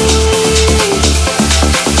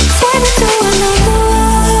take me to another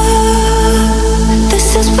world. This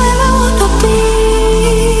is where I wanna be.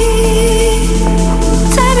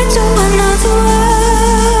 Take me to another world.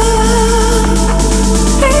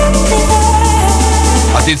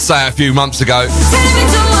 I did say a few months ago, Take me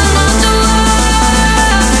to another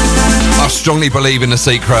I strongly believe in The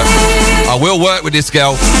Secret. I will work with this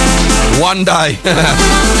girl one day.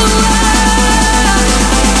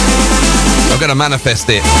 I'm going to manifest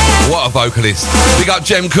it. What a vocalist. Big up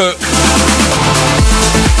Gem Cook.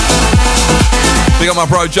 Big up my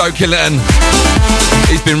bro Joe Killerton.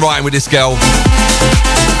 He's been writing with this girl.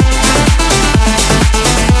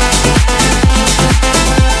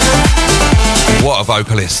 What a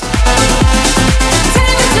vocalist.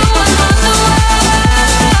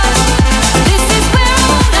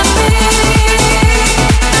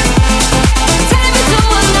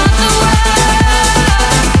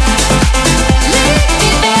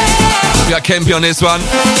 We got Kempy on this one.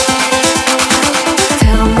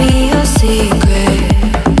 Tell me your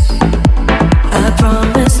secrets. I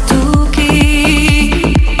promise to keep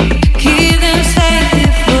them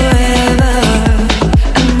safe forever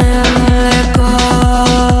and never let go.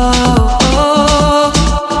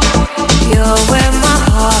 You're where my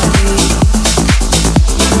heart is,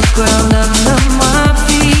 the ground under my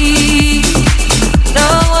feet. No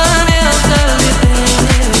one else to live in.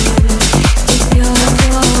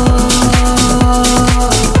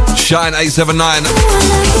 Shine 879.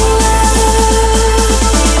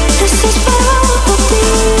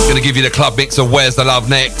 Gonna give you the club mix of Where's the Love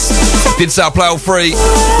next. Did say I'll play all three.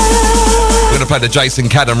 We're gonna play the Jason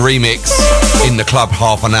Cadam remix in the club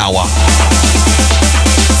half an hour.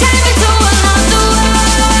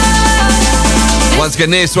 Once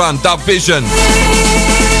again, this one, Dub Vision,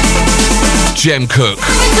 Gem Cook.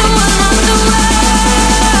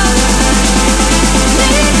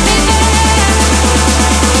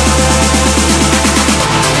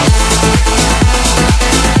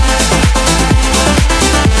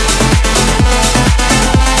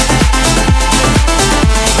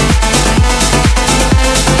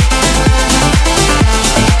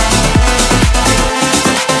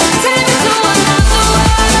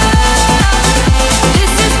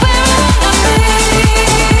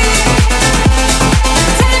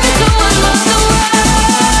 Take me to another world.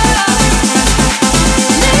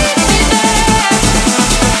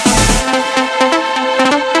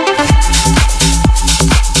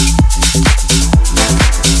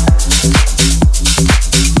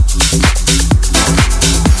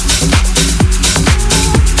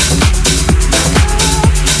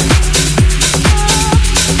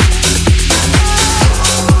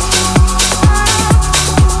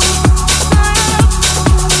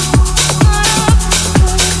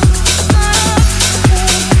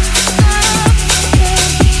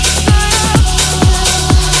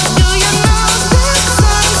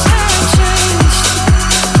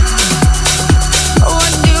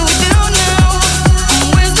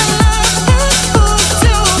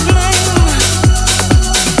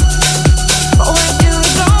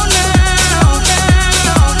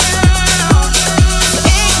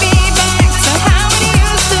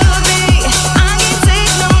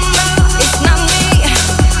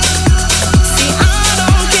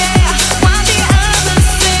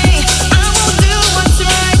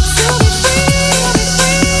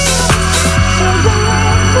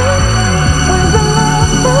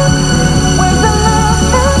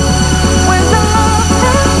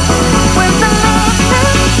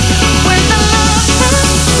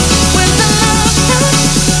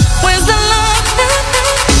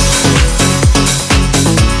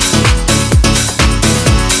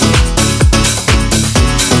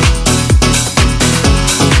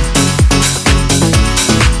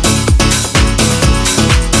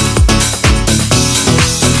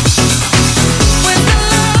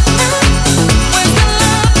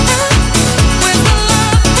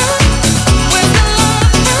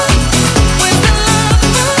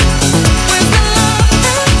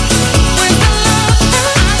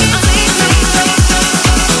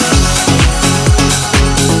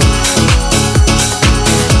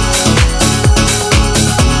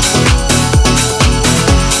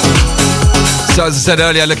 So as I said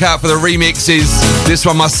earlier, look out for the remixes. This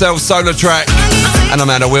one myself, SolarTrak, and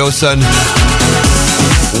Amanda Wilson.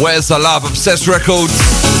 Where's the Love? Obsessed Records.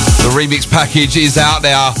 The remix package is out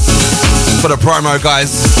there for the promo,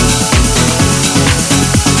 guys.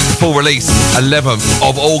 Full release, 11th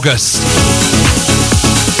of August.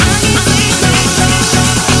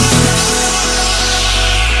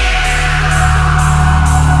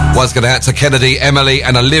 One's going out to Kennedy, Emily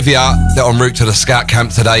and Olivia. They're en route to the scout camp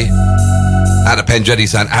today. Out of Penjeddy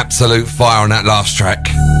saying absolute fire on that last track.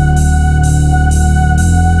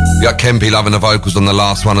 We got Kempy loving the vocals on the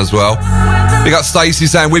last one as well. We got Stacey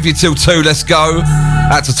saying with you till 2, let's go.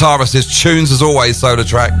 Out to Tara says tunes as always,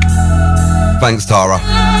 SolarTrak. Thanks Tara.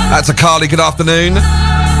 Out to Carly, good afternoon.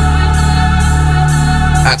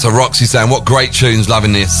 Out to Roxy saying what great tunes,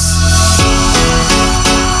 loving this.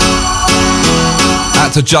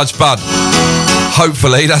 Out to Judge Bud.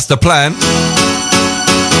 Hopefully, that's the plan.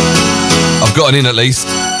 I've got an in at least.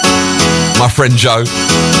 My friend Joe.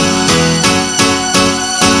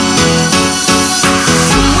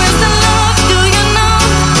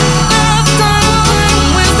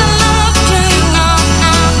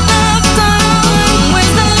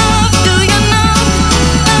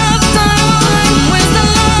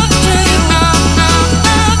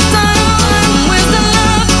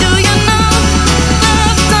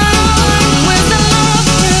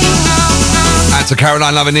 To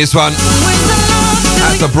Caroline loving this one.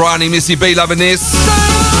 That's to Bryony, Missy B loving this.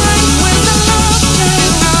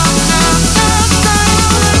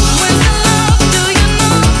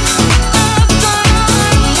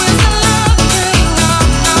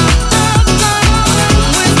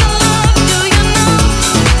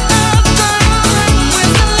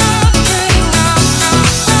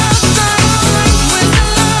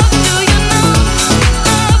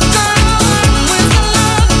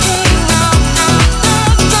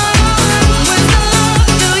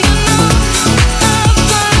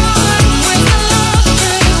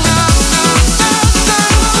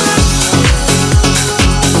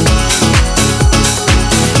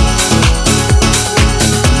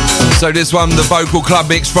 So this one, the vocal club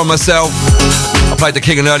mix from myself. I played the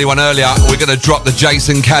King and Early one earlier. We're going to drop the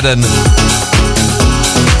Jason Cadden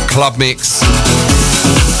club mix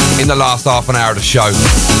in the last half an hour of the show.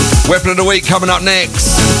 Weapon of the Week coming up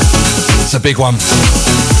next. It's a big one.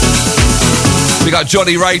 We got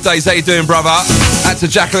Johnny Rave Days. How you doing, brother? Out to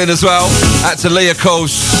Jacqueline as well. Out to Leah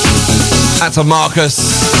Kolsch. Out to Marcus.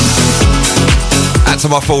 Out to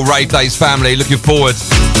my full Rave Days family. Looking forward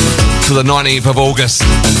to the 19th of August.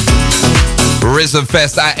 Risen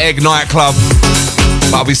Fest at Egg Nightclub.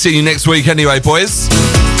 I'll be seeing you next week anyway, boys.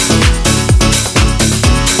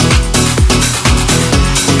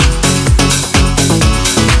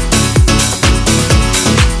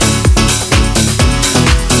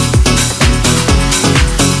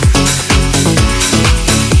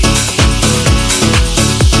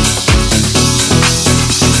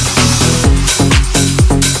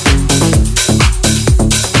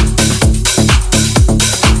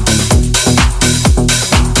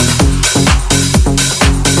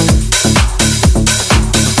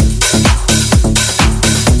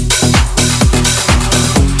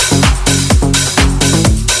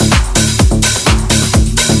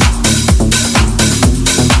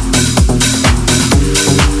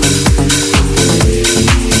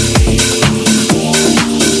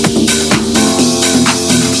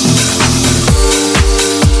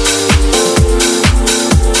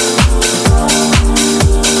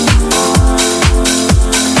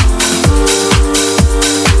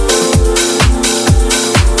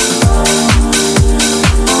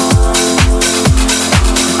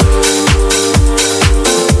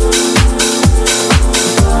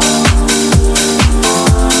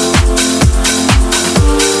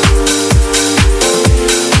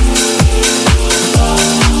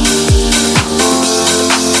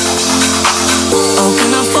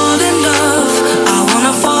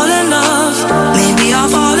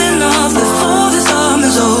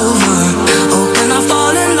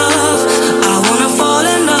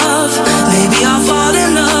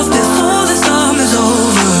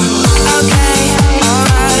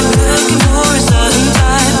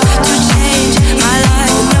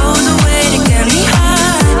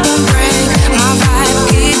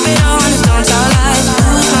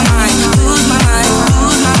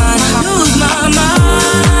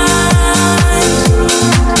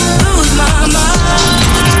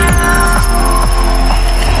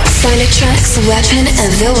 SolarTrak's Weapon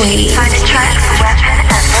of the Week. SolarTrak's Weapon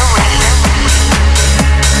of the Week.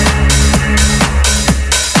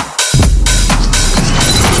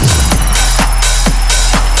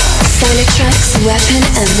 SolarTrak's Weapon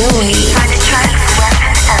of the Week. SolarTrak's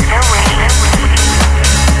Weapon of the Week.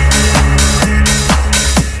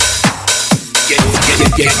 Get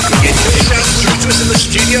yourself through to us in the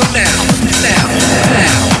studio now.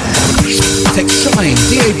 Text Shine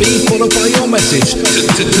DAB followed by your message to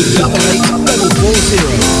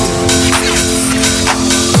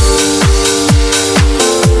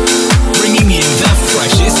 88440. Bringing you the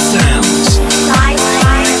freshest sounds. Shine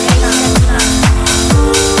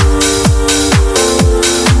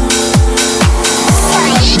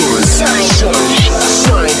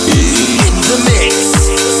in the mix.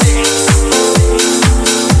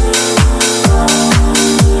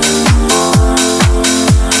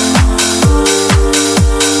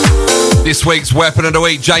 This week's Weapon of the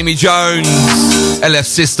Week, Jamie Jones, LF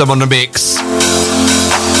System on the mix.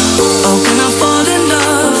 Oh, can I fall in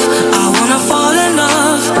love? I wanna fall in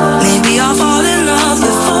love. Maybe I'll fall in love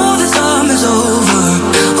before the summer's over.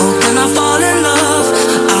 Oh, can I fall in love?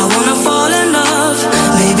 I wanna fall in love.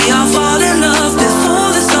 Maybe I'll fall in love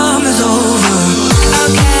before the summer's over.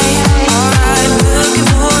 Okay, alright, looking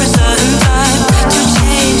for a certain type to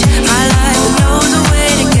change my life. Knows a way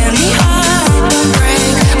to get me high. Don't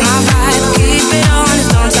break my vibe, keep it honest,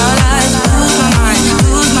 don't tell lies. Lose my mind,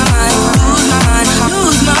 lose my mind, lose my mind,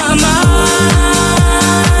 lose my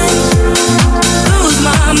mind, lose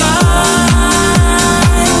my mind,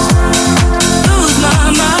 lose my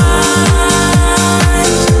mind,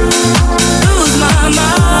 lose my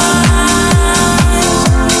mind.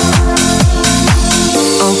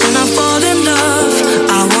 Oh, can I fall in love?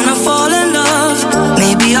 I wanna fall in love.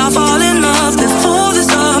 Maybe I'll fall in love before the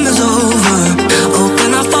summer's over. Oh,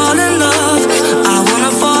 can I fall in love? I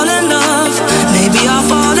wanna fall in love. Maybe I'll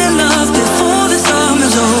fall in love before the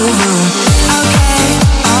summer's over. Okay,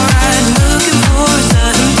 alright, looking for a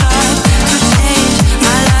certain type to change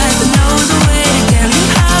my life. That knows a way to get me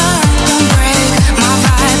high. Don't break my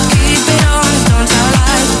vibe, keep it honest, don't tell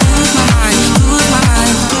lies. Lose my mind, lose my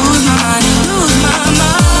mind, lose my mind, lose my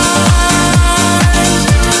mind.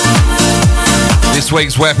 This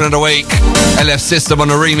week's Weapon of the Week, LF System on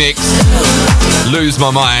the remix. Lose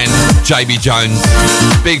My Mind, JB Jones.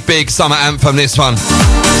 Big summer anthem, this one.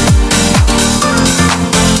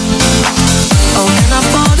 Oh, can I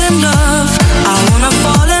fall in love? I wanna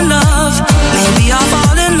fall in love. Maybe I'll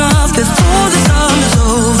fall in love before the summer's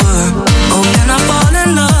over. Oh, can I fall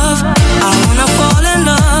in love? I wanna fall in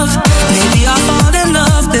love. Maybe I'll fall in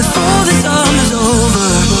love before the summer's over.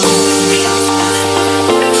 Maybe I'll fall in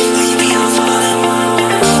love. Maybe I'll fall in love.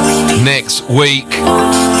 Next week,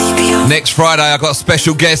 next Friday, I've got a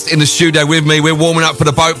special guest in the studio with me. We're warming up for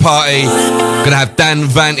the boat party. Gonna have Dan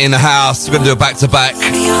Vant in the house. We're gonna do a back-to-back.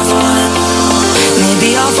 Maybe I'll fall in.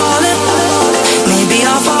 Maybe I'll fall in. Maybe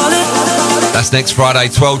I'll fall in. That's next Friday,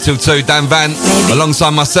 12 till 2. Dan Vant,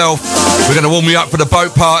 alongside myself. We're gonna warm you up for the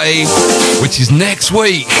boat party, which is next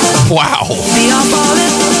week. Wow. Maybe I'll fall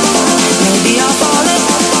in. Maybe I'll fall in.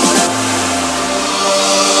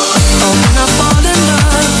 Oh, can I fall in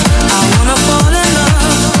love? I wanna fall in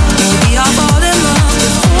love. Maybe I'll fall in love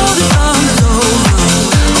before the summer's over.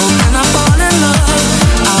 Oh, can I fall in love?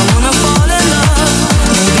 I wanna fall in love.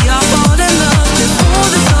 Maybe I'll fall in love before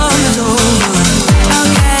the summer's over.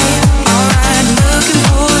 Okay, alright, looking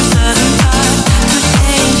for a certain type to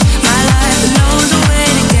change my life. That knows a way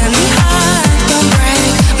to get me high. Don't break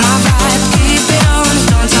my vibe, keep it honest,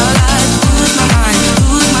 don't tell lies. Lose my mind,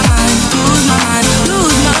 lose my mind, lose my mind,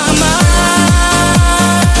 lose my mind.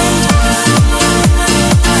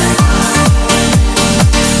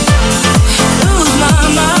 Lose my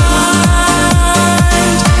mind.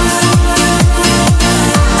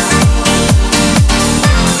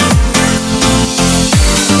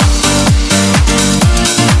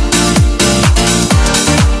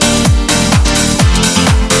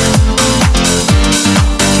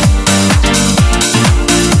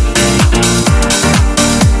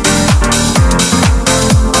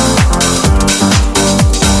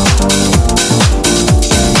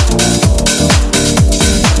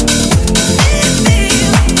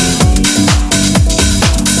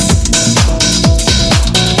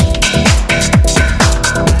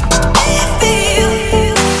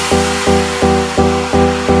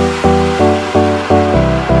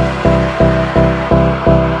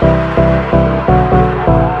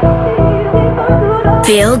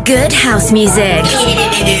 Feel good house music.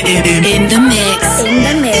 In the mix. In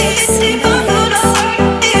the mix.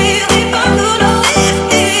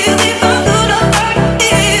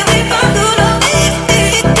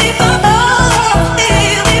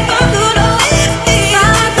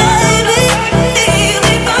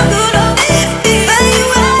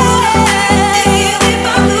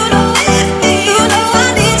 I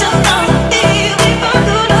need your love.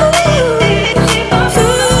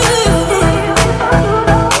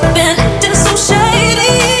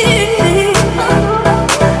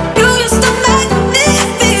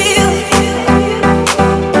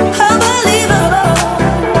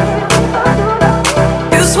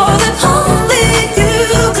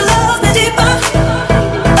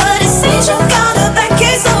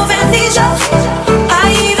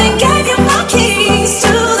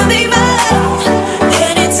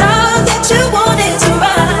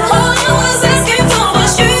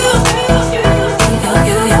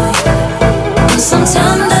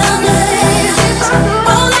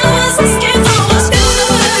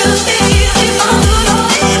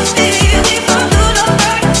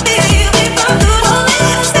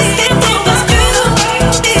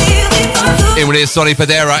 Here's Sonny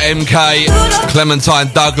Federa, MK, Clementine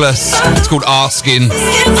Douglas. It's called Asking.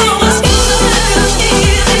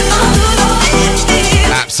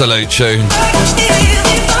 Absolute tune.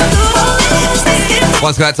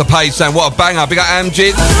 Once again, out to Paige saying, what a banger. Big up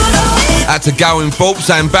Amjid. Out to Gowan Thorpe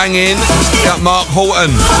saying, banging. Big up Mark Horton.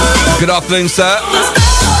 Good afternoon, sir.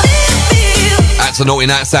 Out to Naughty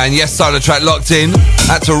Nat saying, yes, SolarTrak locked in.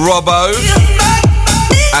 Out to Robbo.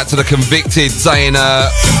 Out to the Convicted saying,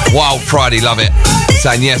 Wild Friday, love it.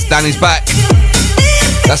 Saying, yes, Danny's back.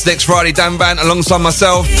 That's next Friday, Dan Van, alongside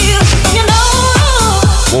myself.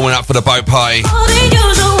 Warming up for the boat party.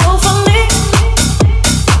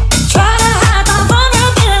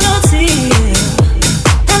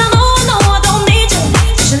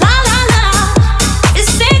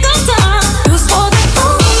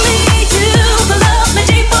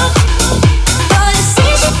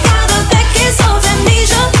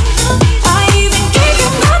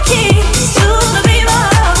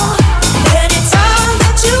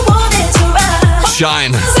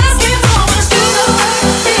 Shine.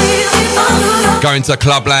 Going to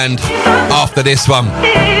Clubland after this one.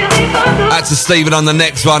 Out to Stephen on the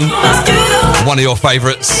next one. One of your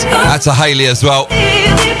favourites. Out to Hayley as well.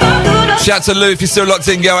 Shout to Lou if you're still locked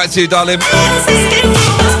in. Go out to you, darling.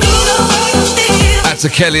 Out to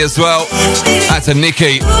Kelly as well. Out to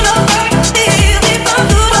Nikki.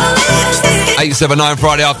 879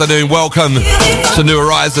 Friday afternoon. Welcome to New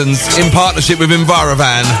Horizons in partnership with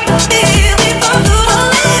Envirovan.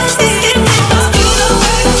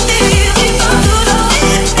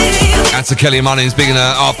 Out to Kelly Munnings. Big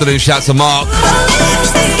afternoon shout to Mark.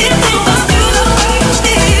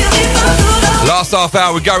 Last half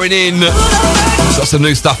hour we're going in. Got some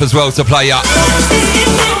new stuff as well to play up.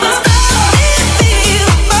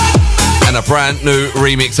 And a brand new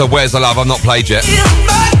remix of Where's the Love I've not played yet.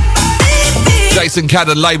 Jason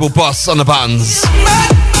Cadden, label boss on the buttons.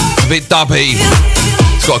 A bit dubby.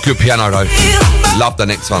 It's got a good piano though. Love the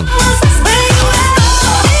next one.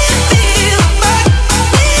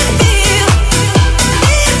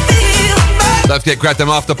 Don't forget, grab them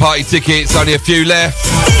after party tickets. Only a few left.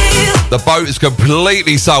 The boat is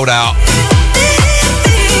completely sold out.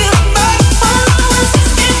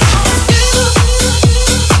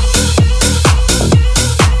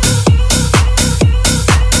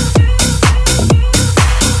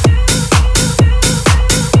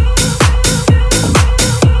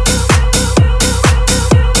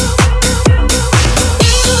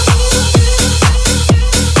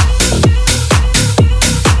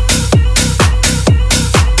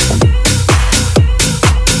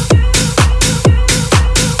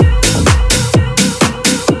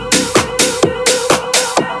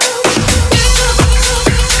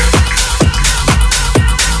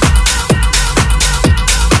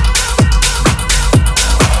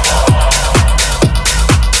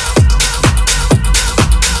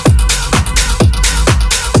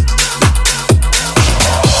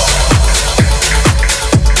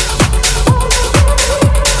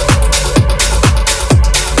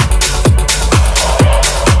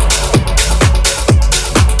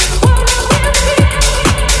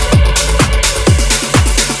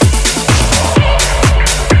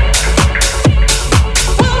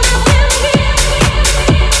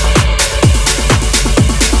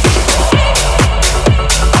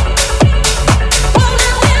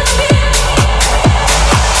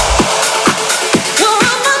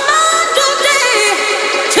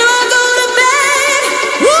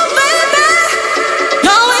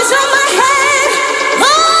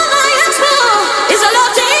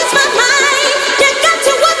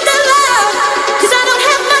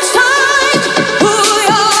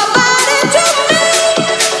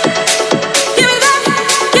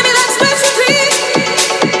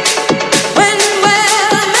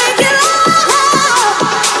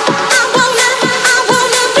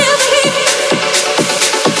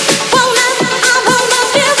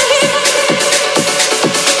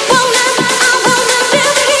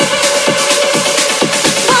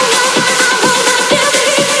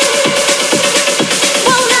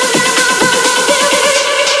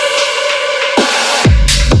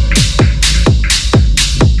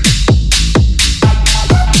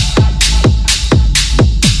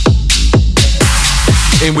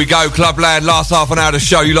 In we go, Clubland. Last half an hour of the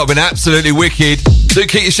show. You lot have been absolutely wicked. Do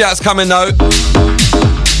keep your shouts coming though.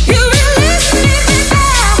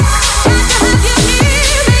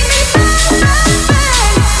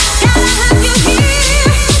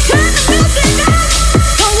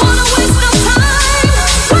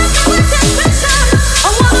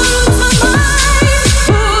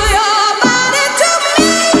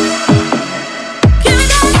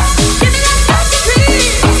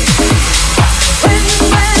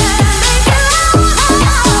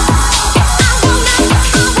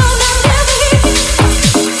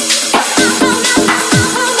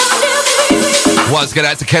 to get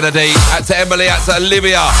out to Kennedy, out to Emily, out to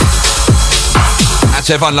Olivia. Out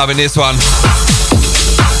to everyone loving this one.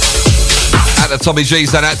 Out to Tommy G,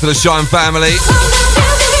 and out to the Shine family.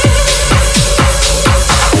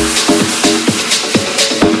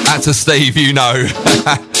 Out to Steve, you know.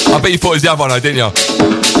 I bet you thought it was the other one though, didn't you?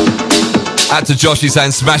 Out to Josh, he's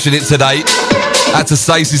saying smashing it today. Out to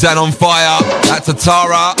Stacey, saying on fire. Out to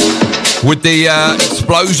Tara with the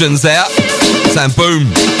explosions there, saying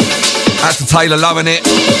boom. Out to Taylor, loving it.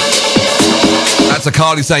 Out to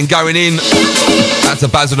Carly, saying going in. Out to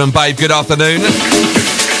Basil and Babe, good afternoon.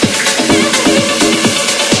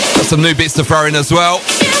 Got some new bits to throw in as well.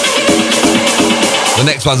 The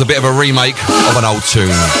next one's a bit of a remake of an old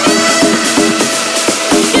tune.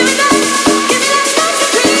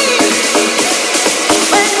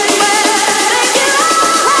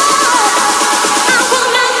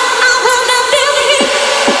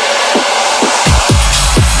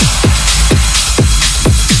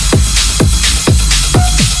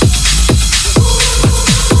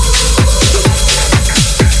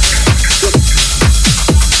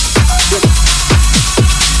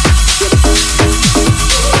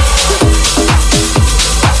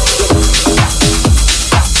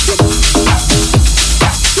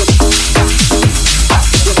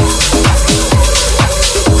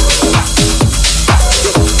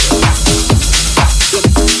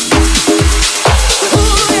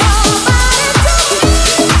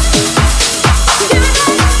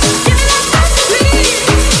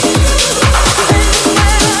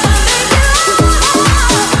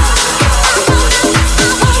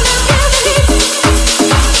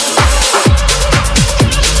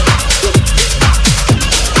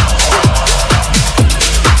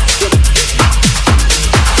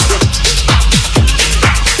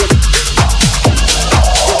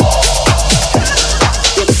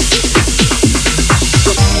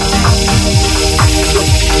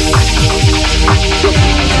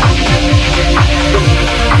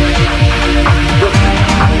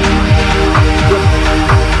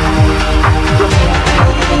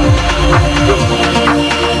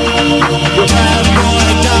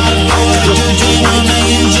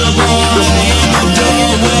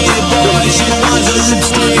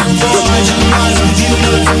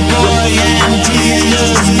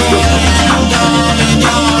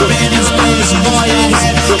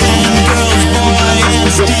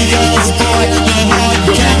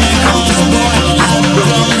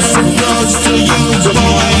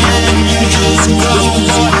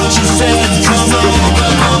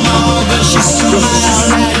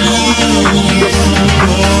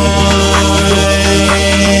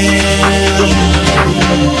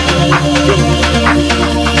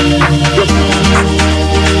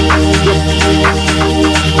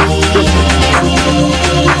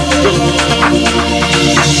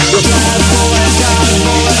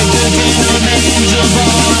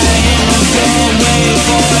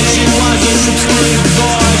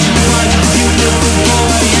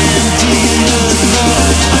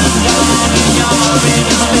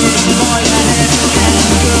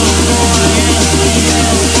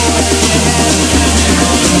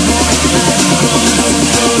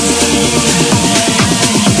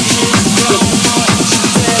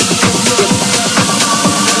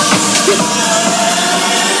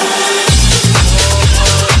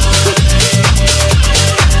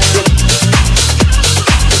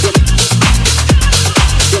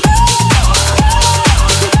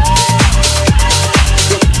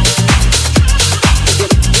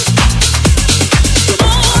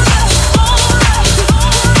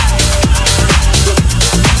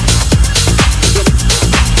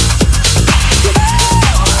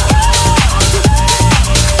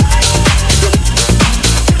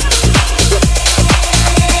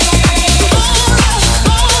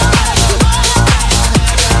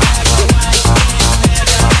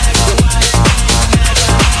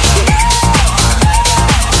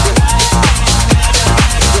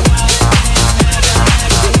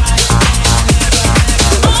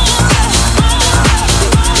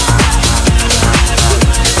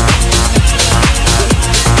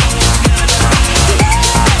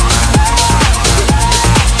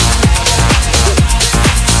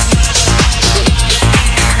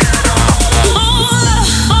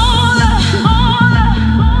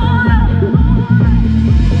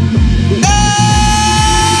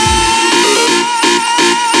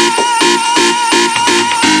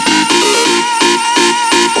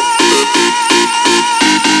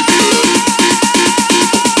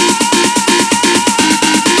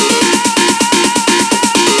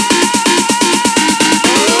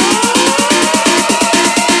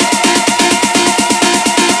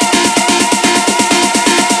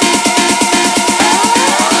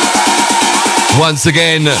 Once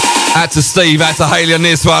again, out to Steve, out to Haley on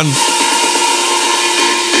this one.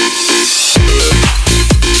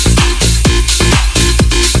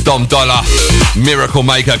 Dom Dollar, Miracle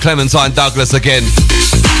Maker, Clementine Douglas again.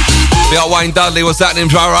 The old Wayne Dudley, what's happening,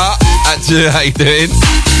 brother? How you doing?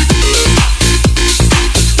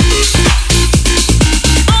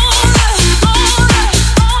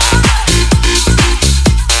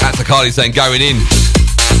 Out to Carly saying going in.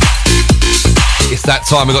 It's that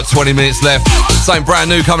time, we've got 20 minutes left. Something brand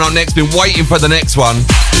new coming up next. Been waiting for the next one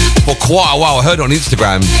for quite a while. I heard it on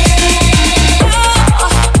Instagram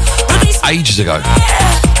ages ago.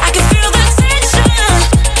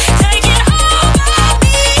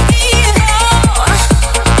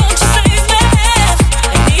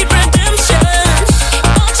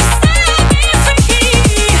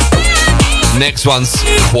 Next one's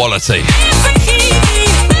quality.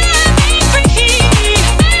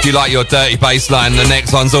 If you like your dirty bassline, the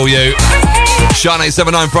next one's all you. Shine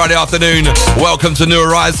 879 Friday afternoon. Welcome to New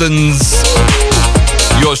Horizons.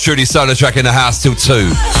 Yours truly, SolarTrak in the house till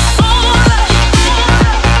 2.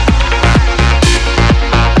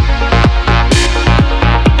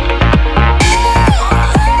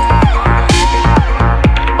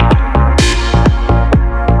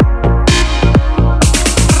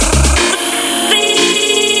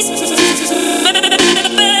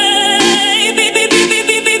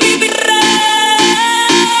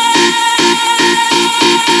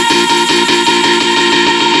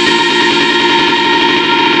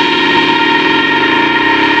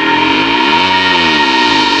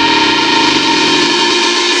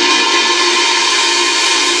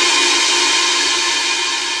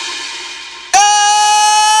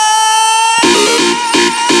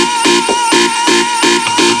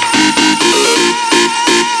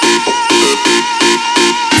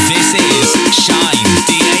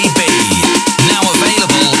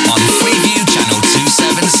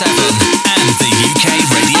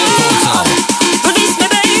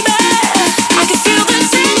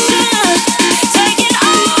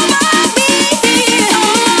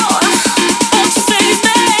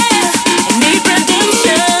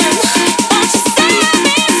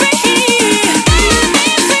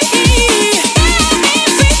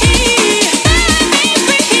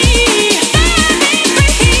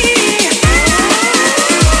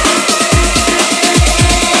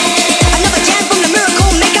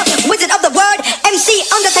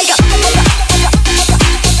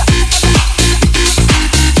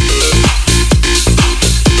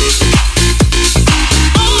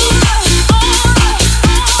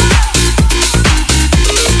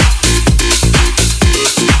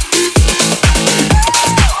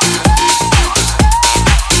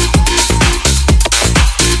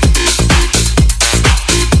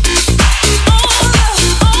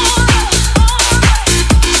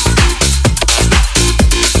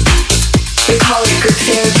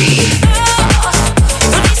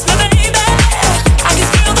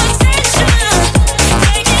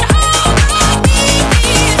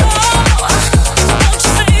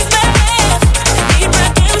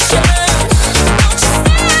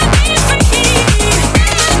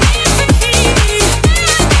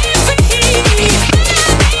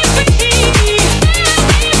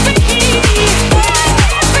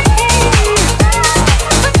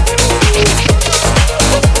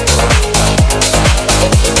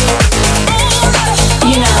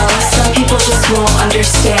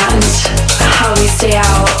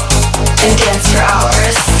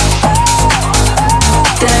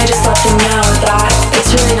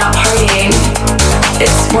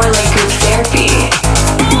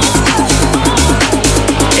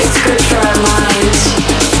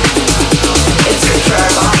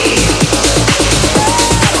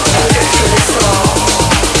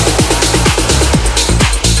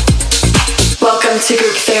 To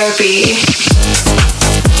group therapy.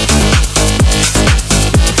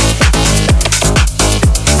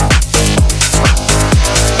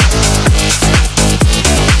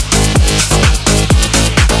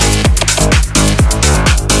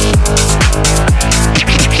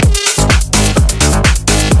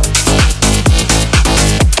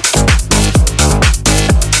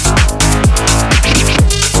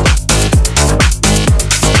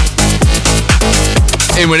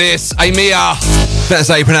 In with this, Amia. That's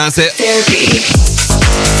how you pronounce it. Therapy.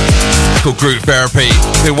 It's called Group Therapy.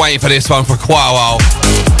 Been waiting for this one for quite a while.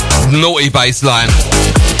 Naughty bass line.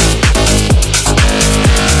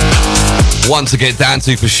 One to get down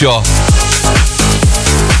to for sure.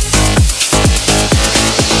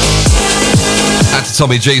 And to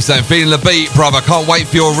Tommy G saying, feeling the beat, brother. Can't wait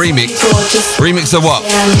for your remix. Remix of what?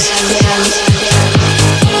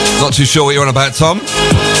 Not too sure what you're on about, Tom.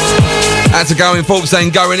 Out to Going Fork saying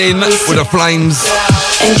going in with the Flames.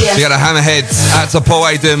 We got the Hammerheads. Out to Paul, how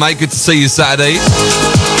you doing, mate? Good to see you Saturday.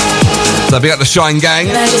 So we got the Shine Gang.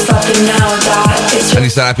 And he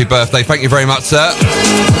said happy birthday. Thank you very much, sir.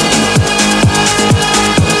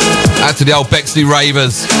 Out to the old Bexley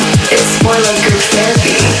Ravers. It's more like group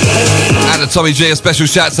therapy. Out to Tommy G, a special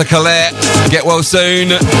shout to Colette. Get well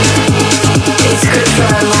soon. It's good for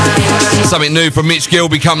our minds. Something new from Mitch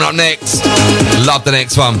Gilby coming up next. Love the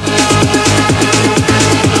next one.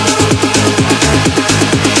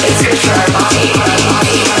 It's good for our body.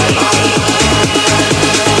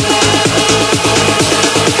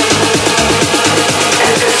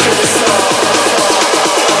 And good for the soul.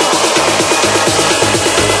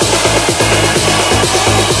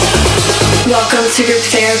 Welcome to group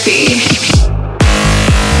therapy.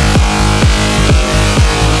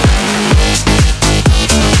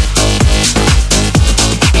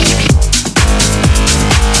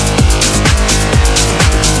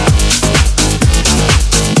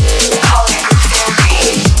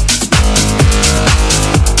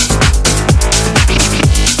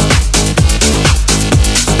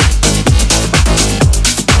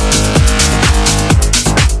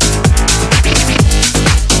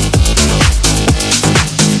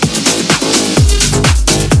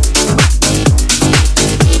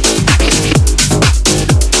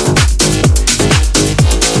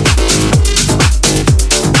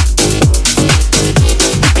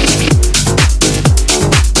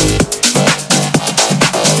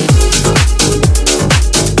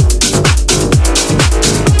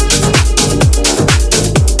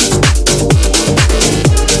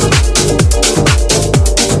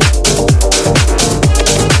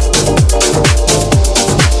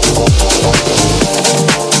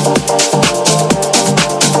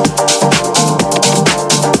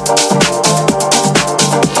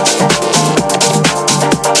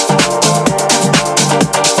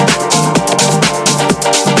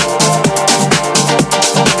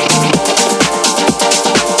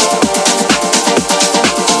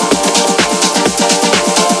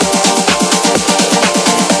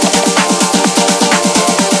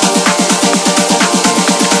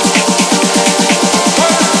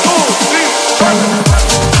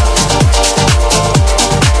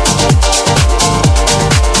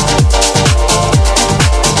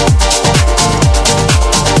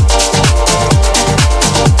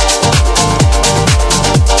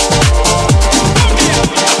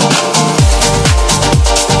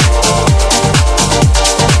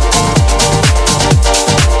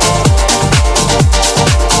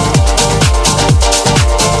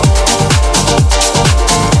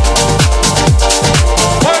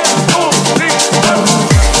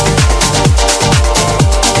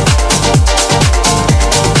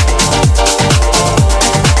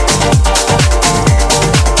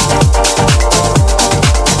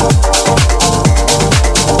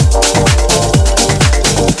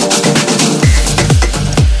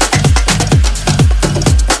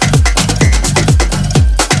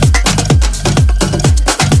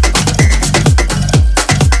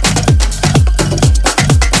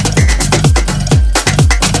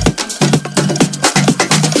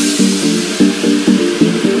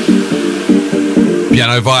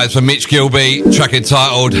 Piano vibes from Mitch Gilby, track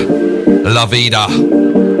entitled La Vida.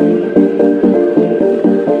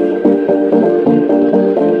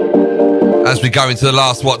 As we go into the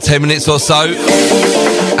last, 10 minutes or so,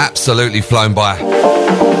 absolutely flown by.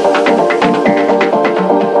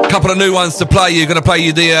 Couple of new ones to play you. Going to play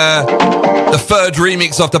you the third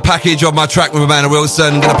remix off the package of my track with Amanda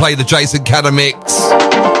Wilson. Going to play the Jason Cadder mix.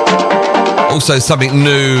 Also something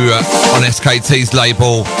new on SKT's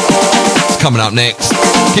label. It's coming up next.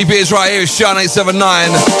 Keep it ears right here. It's Shine 879.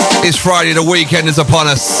 It's Friday. The weekend is upon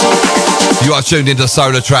us. You are tuned into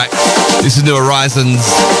SolarTrak. This is New Horizons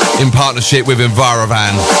in partnership with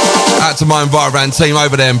Envirovan. Out to my Envirovan team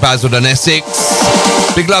over there in Basel and Essex.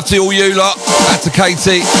 Big love to all you lot. Out to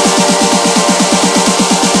Katie.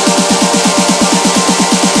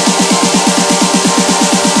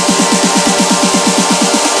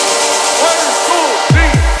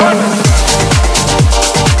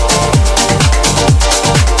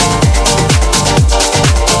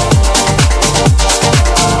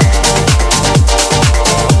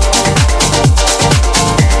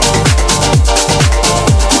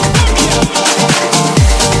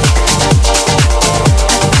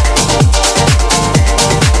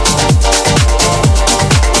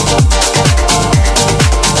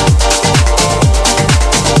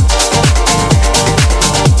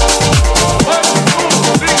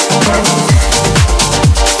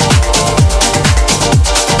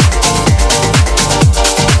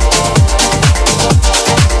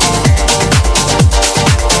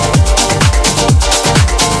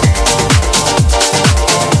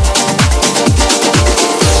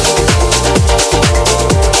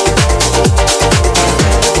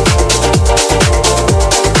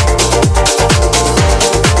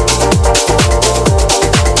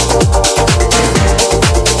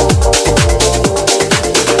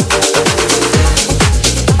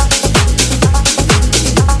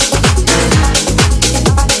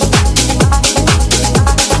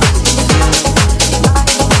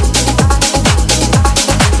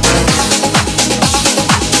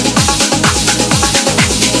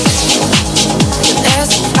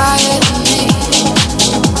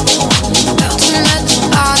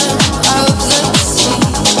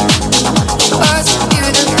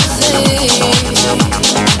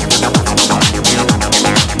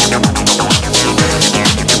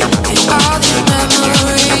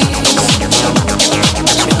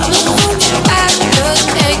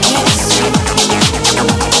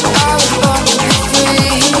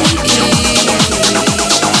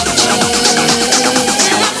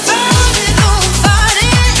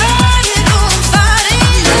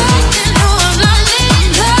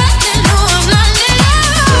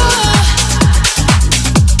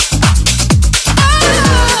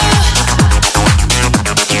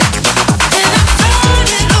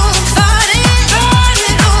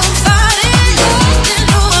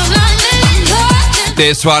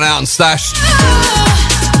 this one out and stashed.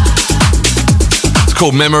 It's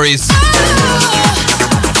called Memories.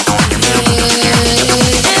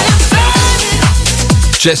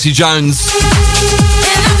 Jesse Jones.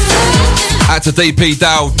 Out to DP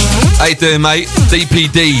Dow. How you doing, mate?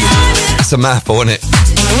 DPD. That's a mouthful, isn't it?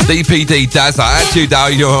 DPD Dazzler. Out to you, Dow.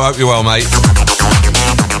 I hope you're well, mate.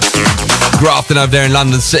 Grafting over there in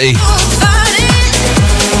London City.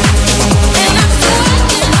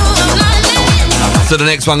 So the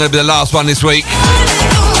next one going to be the last one this week.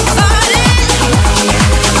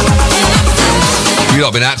 You lot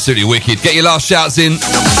have been absolutely wicked. Get your last shouts in.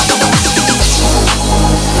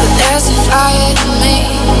 There's a fire in me,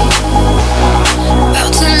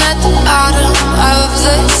 melting at the bottom of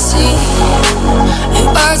the sea. It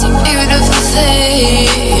was a beautiful thing,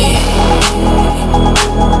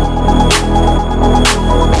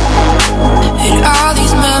 and all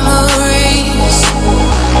these memories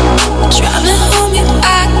trying to hold me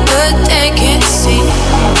back, but they can't see.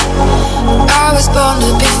 I was born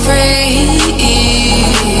to be free.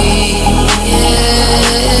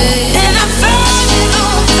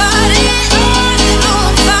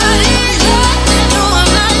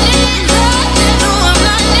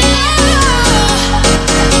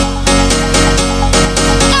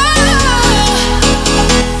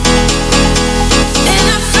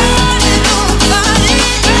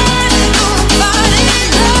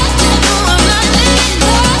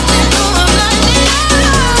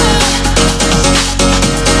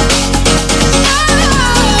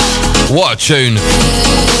 What a tune.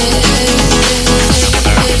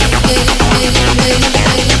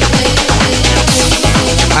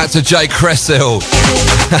 Out to Jay Cresshill.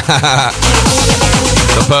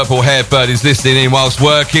 The purple haired bird is listening in whilst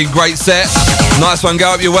working. Great set. Nice one, go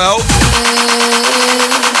up you well.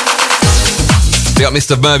 We got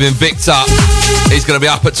Mr. Mervyn Victor. He's going to be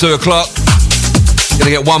up at 2 o'clock.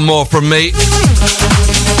 Going to get one more from me.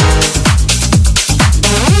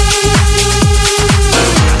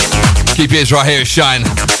 Keep your ears right here, Shine.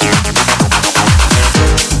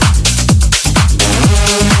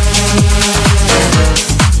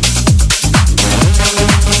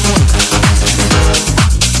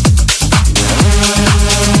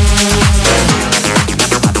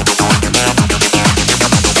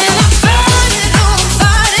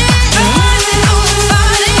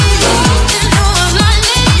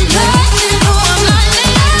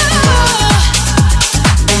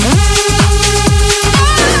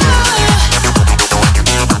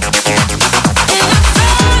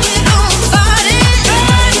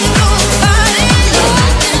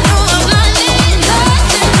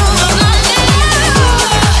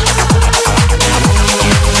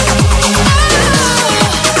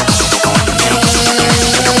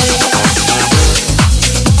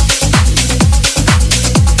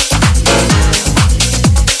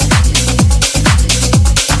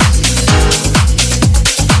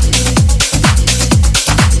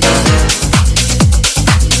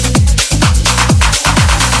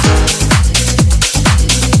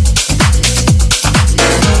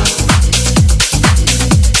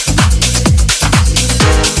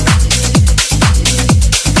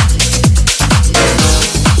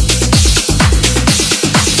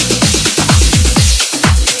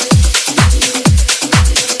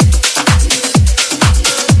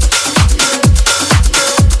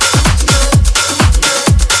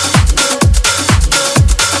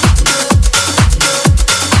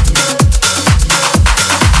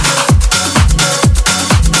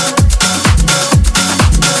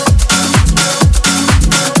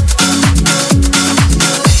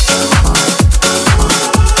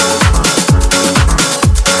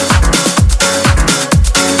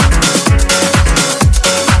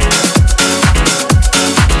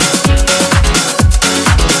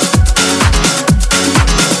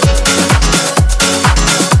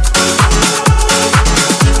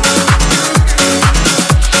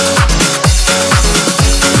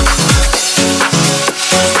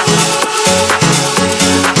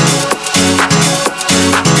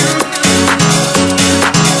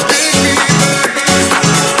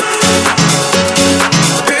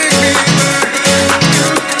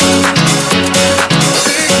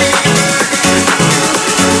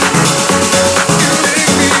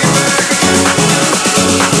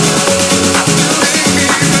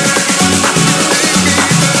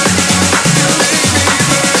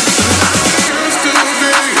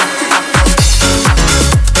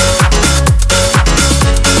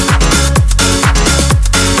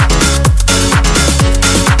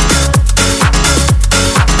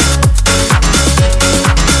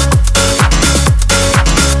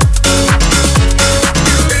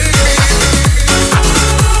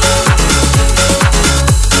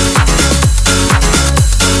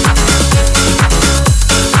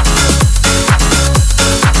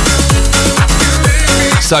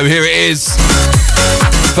 So here it is.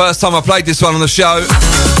 First time I played this one on the show.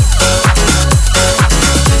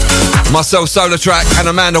 Myself, SolarTrak, and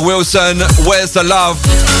Amanda Wilson. Where's the Love?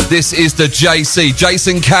 This is the JC,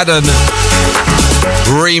 Jason Cadden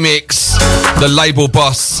remix. The label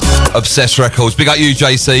boss of Obsessed Records. Big up you,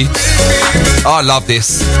 JC. I love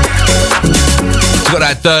this. It's got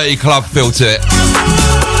that dirty club feel to it.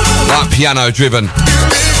 Like piano driven.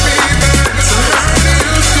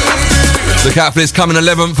 Look out for this coming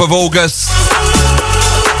 11th of August.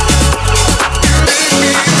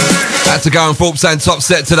 Had to go and Thorpe saying top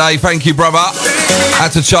set today. Thank you, brother.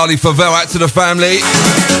 Had to Charlie Favell. Had to the family.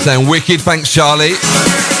 Saying wicked. Thanks, Charlie.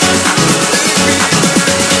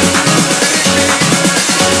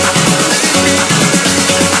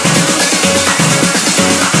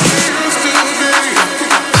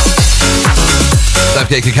 Don't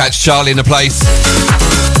forget you can catch Charlie in the place.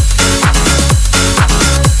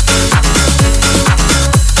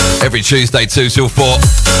 Every Tuesday, 2 till 4.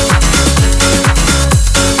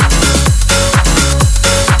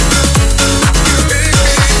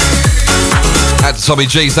 Out to Tommy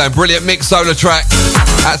G saying brilliant mix, SolarTrak.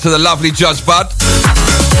 Out to the lovely Judge Bud.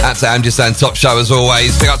 Out to Am just saying top show as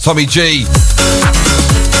always. Pick up Tommy G.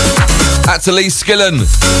 Out to Lee Skillen.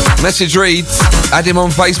 Message reads, add him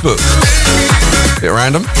on Facebook. Bit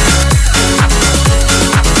random.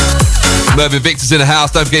 Mervyn Victor's in the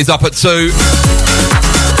house. Don't forget he's up at 2.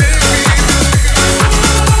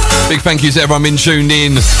 Big thank you to everyone been tuned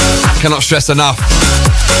in. Cannot stress enough.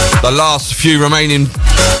 The last few remaining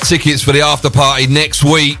tickets for the after party next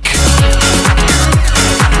week.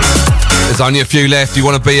 There's only a few left. You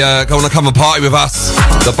want to come and party with us?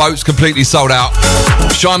 The boat's completely sold out.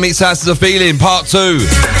 Shine Meets Houses of Feeling Part 2.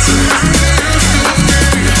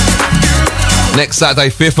 Next Saturday,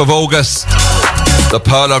 5th of August, the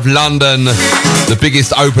Pearl of London, the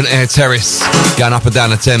biggest open-air terrace going up and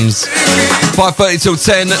down the Thames. 5:30 till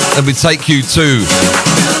 10, and we take you to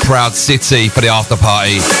Proud City for the after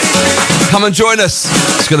party. Come and join us.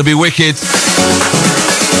 It's going to be wicked.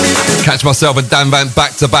 Catch myself and Dan Van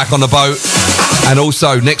back to back on the boat. And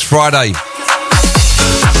also next Friday,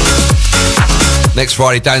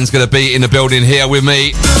 Dan's going to be in the building here with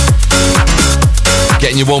me,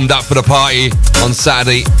 getting you warmed up for the party on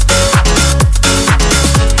Saturday.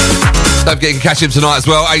 Don't forget you can catch him tonight as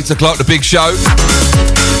well, 8 o'clock, the big show.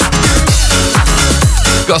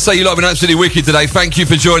 Got to say, you lot have been absolutely wicked today. Thank you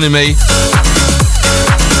for joining me.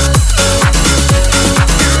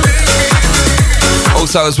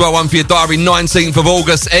 Also as well, one for your diary, 19th of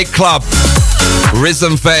August, Egg Club,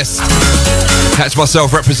 Rhythm Fest. Catch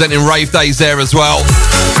myself representing Rave Days there as well.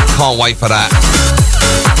 Can't wait for that.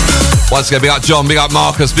 Once again, big up John, big up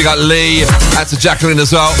Marcus, big up Lee. Out to Jacqueline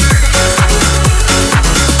as well.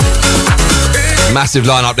 Massive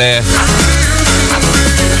lineup there.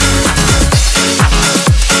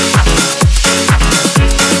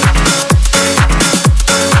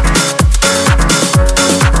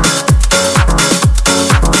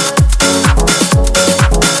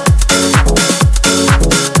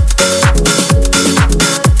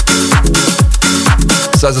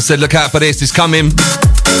 So as I said, look out for this. It's coming.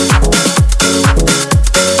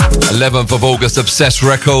 11th of August, Obsessed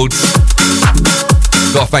Records.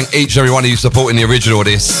 Got to thank each and every one of you supporting the original of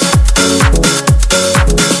this.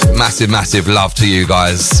 Massive, massive love to you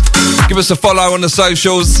guys. Give us a follow on the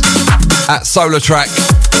socials at SolarTrak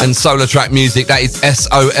and SolarTrak Music. That is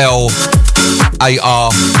SolarTrak.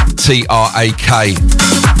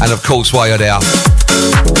 And of course, while you're there,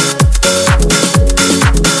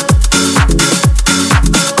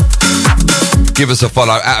 give us a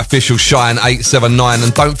follow at official Shine879,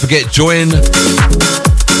 and don't forget, join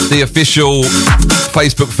the official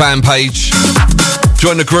Facebook fan page.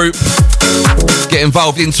 Join the group, get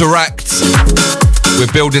involved, interact.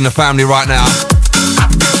 We're building a family right now.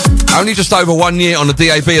 Only just over 1 year on the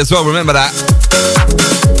DAB as well. Remember that.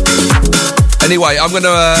 Anyway, I'm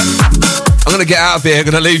gonna get out of here. I'm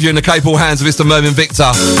gonna leave you in the capable hands of Mr. Mervyn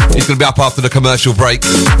Victor. He's gonna be up after the commercial break.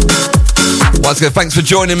 Once again, thanks for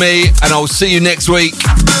joining me, and I'll see you next week,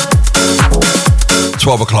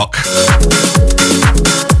 12 o'clock.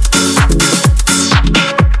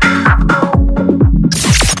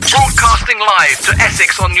 Broadcasting live to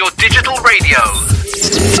Essex on your digital radio.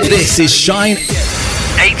 This is Shine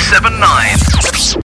 879.